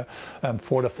Syria,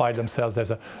 fortified themselves.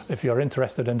 If you're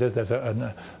interested in this, there's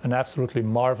an absolutely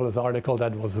marvelous article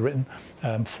that was written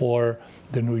for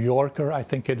the New Yorker, I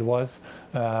think it was,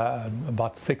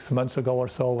 about 6 months ago or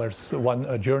so, where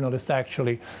a journalist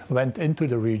actually went into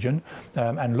the region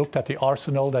and looked at the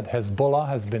arsenal that Hezbollah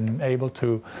has been able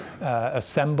to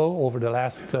assemble over the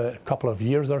last couple of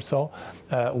years or so,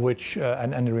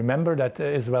 and remember that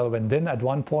Israel went in at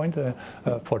one point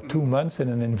for 2 months in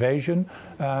an invasion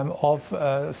of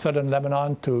southern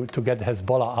Lebanon to get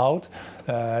Hezbollah out,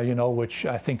 you know, which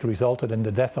I think resulted in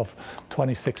the death of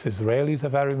 26 Israelis,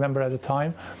 if I remember at the time.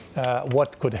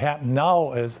 What could happen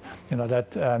now is, you know,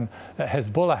 that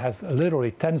Hezbollah has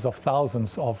literally tens of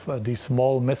thousands of these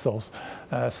small missiles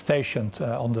stationed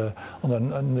on the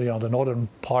northern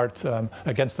part,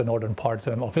 against the northern part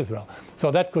of Israel. So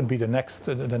that could be the next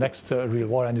real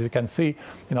war. And as you can see,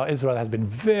 you know, Israel has been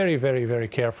very, very, very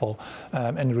careful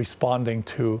in responding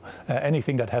to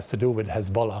anything that has to do with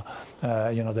Hezbollah.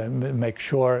 You know, they make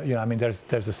sure, you know, I mean,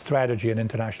 there's a strategy in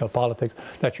international politics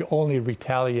that you only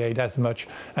retaliate as much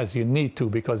as you need to,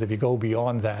 because if you go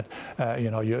beyond that,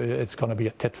 you know, it's going to be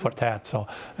a tit for tat. So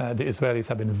the Israelis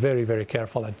have been very, very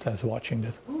careful at watching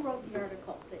this. Who wrote the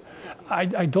article?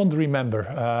 I don't remember,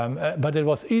 but it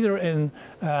was either in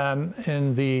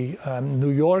the New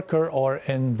Yorker or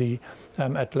in the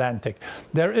Atlantic.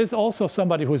 There is also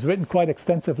somebody who's written quite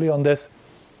extensively on this,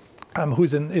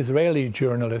 who's an Israeli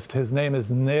journalist. His name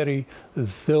is Neri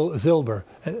Zilber,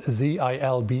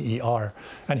 Z-I-L-B-E-R,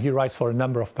 and he writes for a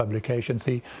number of publications.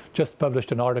 He just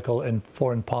published an article in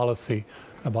Foreign Policy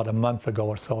about a month ago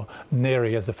or so.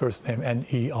 Neri is the first name,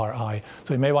 N-E-R-I.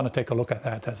 So you may want to take a look at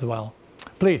that as well.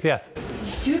 Please, yes.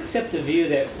 Do you accept the view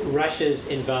that Russia's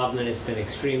involvement has been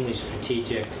extremely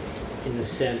strategic in the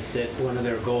sense that one of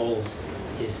their goals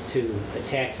is to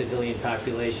attack civilian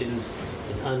populations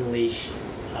and unleash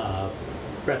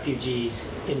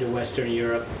refugees into Western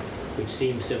Europe, which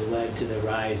seems to have led to the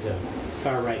rise of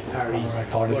far-right parties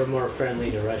who are more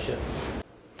friendly to Russia?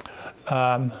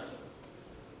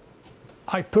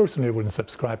 I personally wouldn't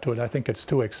subscribe to it. I think it's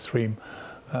too extreme,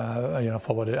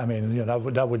 for what I mean.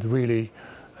 That would really,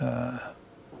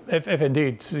 if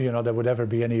indeed, there would ever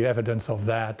be any evidence of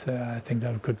that, I think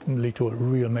that could lead to a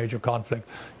real major conflict,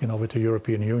 with the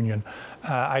European Union.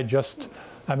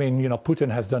 Putin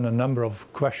has done a number of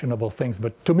questionable things,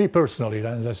 but to me personally,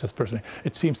 that's just personally,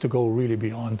 it seems to go really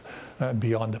beyond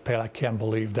the pale. I can't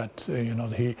believe that,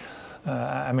 he.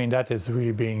 That is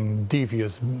really being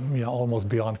devious, almost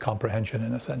beyond comprehension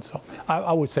in a sense. So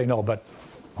I would say no, but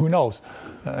who knows?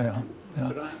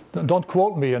 Don't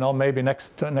quote me. Maybe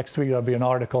next week there'll be an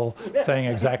article saying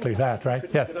exactly that, right?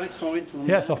 Yes. Could I throw in one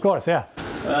Yes, more? of course. Yeah.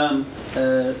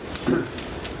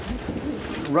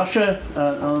 Russia,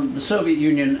 the Soviet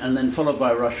Union, and then followed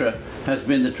by Russia, has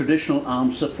been the traditional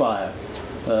arms supplier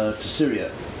to Syria.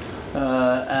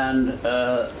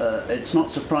 It's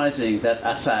not surprising that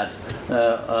Assad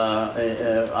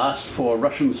asked for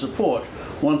Russian support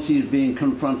once he's being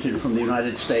confronted from the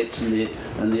United States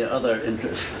and the other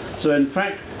interests. So in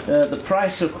fact, the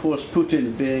price, of course,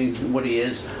 Putin being what he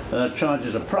is,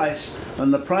 charges a price,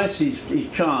 and the price he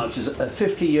charged is a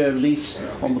 50-year lease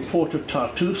on the port of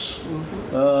Tartus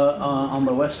on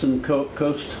the western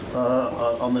coast,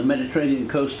 on the Mediterranean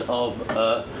coast of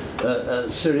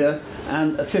Syria,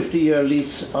 and a 50-year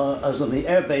lease as on the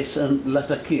airbase in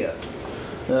Latakia.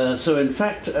 So in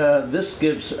fact, this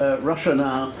gives Russia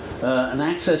now an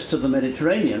access to the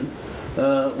Mediterranean,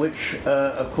 which,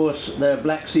 of course, their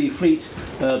Black Sea fleet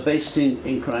based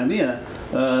in Crimea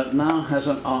now has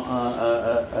an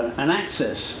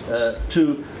access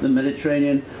to the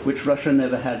Mediterranean, which Russia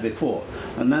never had before.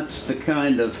 And that's the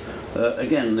kind of,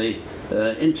 again, the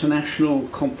international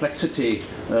complexity,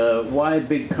 why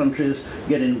big countries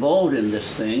get involved in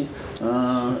this thing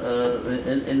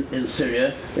in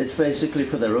Syria. It's basically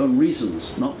for their own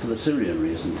reasons, not for the Syrian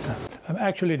reasons.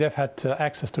 Actually, they've had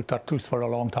access to Tartus for a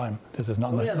long time. This is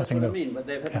not Yeah, that's nothing what new. I mean.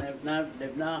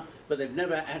 But they've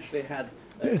never actually had.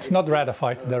 It's not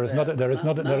ratified. There is not.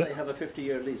 Now they have a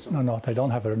 50-year lease. No, they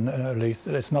don't have a lease.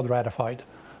 It's not ratified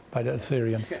by the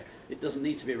Syrians. It doesn't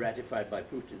need to be ratified by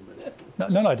Putin. But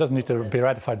No, it doesn't need to be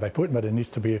ratified by Putin, but it needs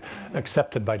to be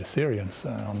accepted by the Syrians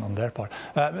on their part.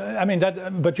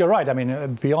 But you're right.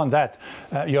 Beyond that,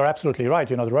 you're absolutely right.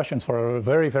 The Russians for a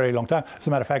very, very long time. As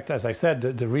a matter of fact, as I said,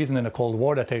 the reason in the Cold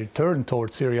War that they turned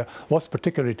towards Syria was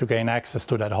particularly to gain access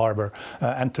to that harbor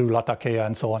and to Latakia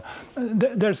and so on.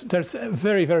 There's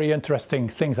very, very interesting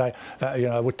things. It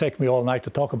would take me all night to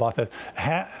talk about that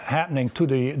happening to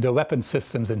the weapon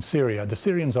systems in Syria. The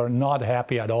Syrians are not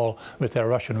happy at all with their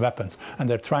Russian weapons, and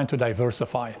they're trying to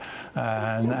diversify.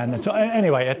 And so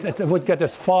anyway, it would get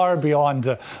us far beyond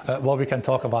what we can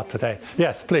talk about today.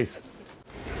 Yes, please.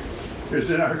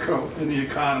 There's an article in The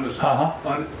Economist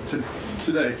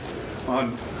today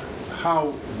on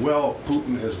how well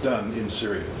Putin has done in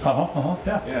Syria.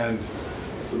 Yeah. And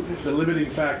the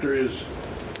limiting factor is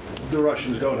the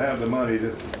Russians don't have the money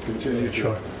to continue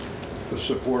to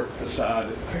support Assad,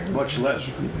 much less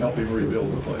help him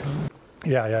rebuild the place.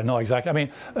 Yeah, no,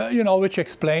 exactly. Which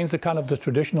explains the kind of the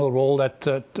traditional role that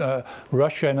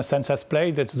Russia, in a sense, has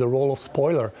played. It's the role of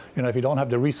spoiler. If you don't have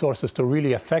the resources to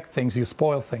really affect things, you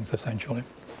spoil things, essentially.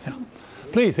 Yeah.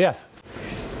 Please, yes.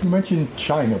 You mentioned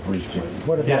China briefly.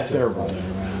 What about their role?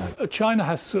 China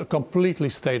has completely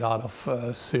stayed out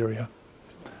of Syria.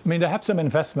 They have some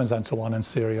investments and so on in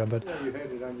Syria, but Yeah, you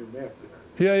had it on your map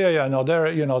there. Yeah.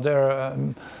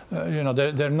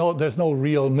 No, there's no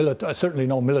real certainly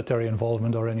no military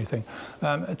involvement or anything.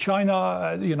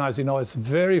 China, as you know, is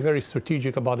very, very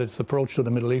strategic about its approach to the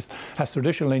Middle East. Has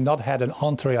traditionally not had an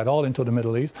entree at all into the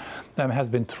Middle East. Has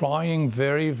been trying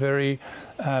very, very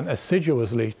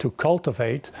assiduously to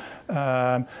cultivate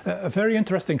a very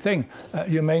interesting thing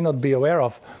you may not be aware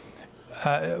of.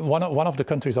 One of the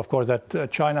countries, of course,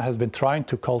 that China has been trying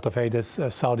to cultivate is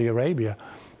Saudi Arabia.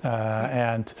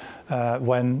 When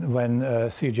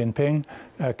Xi Jinping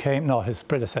his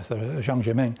predecessor, Jiang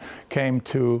Zemin, came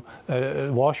to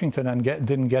Washington and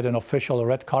didn't get an official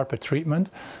red carpet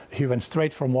treatment, he went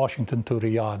straight from Washington to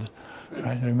Riyadh.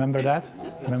 Right? Remember that?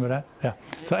 Yeah.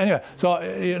 So anyway,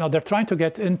 they're trying to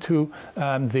get into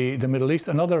the Middle East.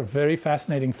 Another very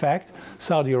fascinating fact,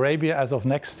 Saudi Arabia, as of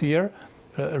next year,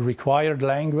 required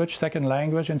language, second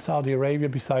language in Saudi Arabia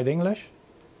beside English,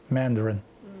 Mandarin.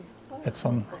 It's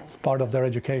part of their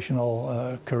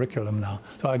educational curriculum now.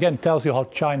 So again, tells you how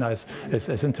China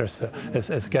is interested,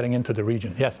 is getting into the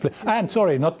region. Yes, please. And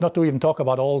sorry, not to even talk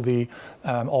about all the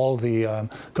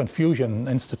Confucian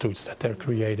institutes that they're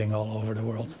creating all over the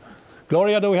world.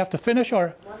 Gloria, do we have to finish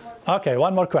or? Okay,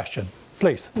 one more question,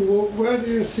 please. Well, where do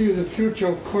you see the future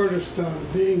of Kurdistan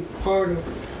being part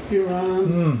of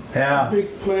Iran, a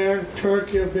big player,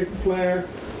 Turkey a big player,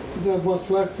 what's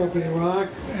left of Iraq,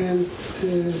 and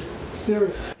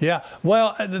Syria? Yeah,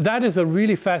 well, that is a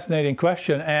really fascinating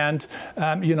question, and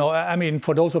you know, I mean,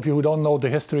 for those of you who don't know the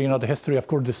history, you know, the history of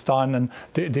Kurdistan and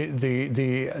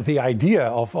the idea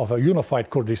of a unified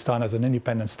Kurdistan as an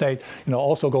independent state, you know,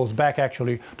 also goes back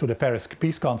actually to the Paris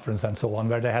Peace Conference and so on,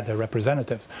 where they had their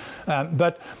representatives.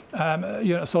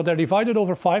 You know, so they're divided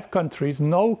over 5 countries.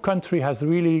 No country has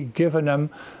really given them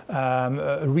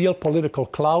real political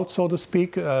clout, so to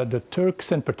speak. The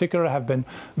Turks in particular have been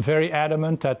very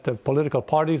adamant that the political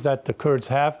parties that the Kurds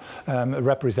have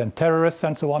represent terrorists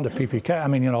and so on, the PPK, I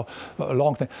mean, you know, a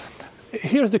long thing.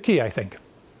 Here's the key, I think.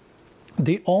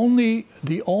 The only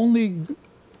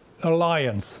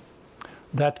alliance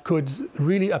that could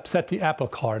really upset the apple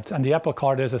cart, and the apple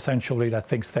cart is essentially that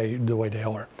things stay the way they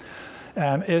are,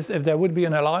 is if there would be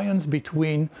an alliance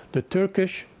between the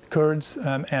Turkish Kurds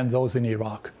and those in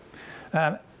Iraq.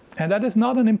 And that is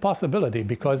not an impossibility,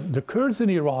 because the Kurds in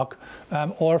Iraq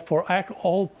are, for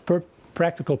all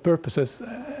practical purposes,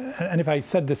 and if I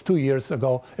said this 2 years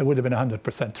ago, it would have been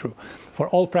 100% true, for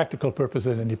all practical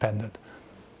purposes independent.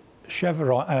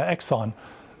 Exxon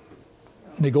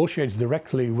negotiates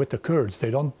directly with the Kurds.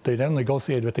 They don't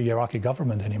negotiate with the Iraqi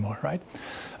government anymore, right?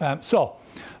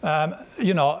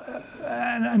 You know,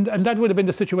 and that would have been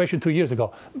the situation 2 years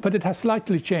ago. But it has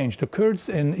slightly changed. The Kurds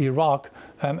in Iraq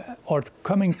are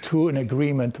coming to an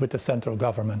agreement with the central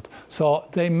government. So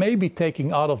they may be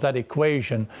taking out of that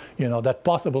equation, you know, that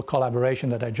possible collaboration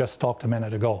that I just talked a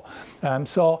minute ago.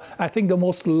 So I think the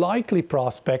most likely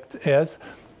prospect is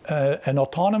an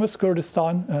autonomous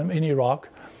Kurdistan in Iraq,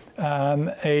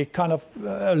 a kind of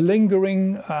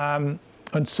lingering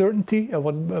uncertainty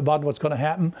about what's going to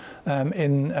happen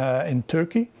in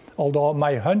Turkey. Although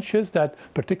my hunch is that,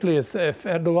 particularly if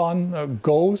Erdogan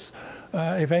goes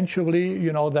eventually,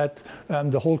 you know, that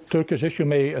the whole Turkish issue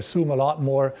may assume a lot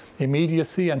more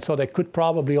immediacy, and so they could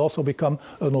probably also become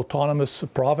an autonomous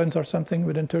province or something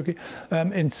within Turkey.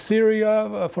 In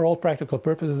Syria, for all practical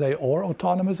purposes, they are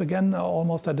autonomous again,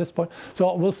 almost at this point.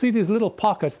 So we'll see these little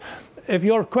pockets. If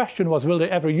your question was, will they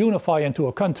ever unify into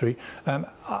a country?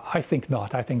 I think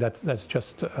not. I think that's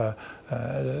just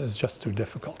too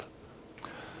difficult.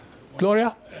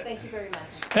 Gloria? Thank you very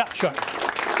much. Yeah, sure.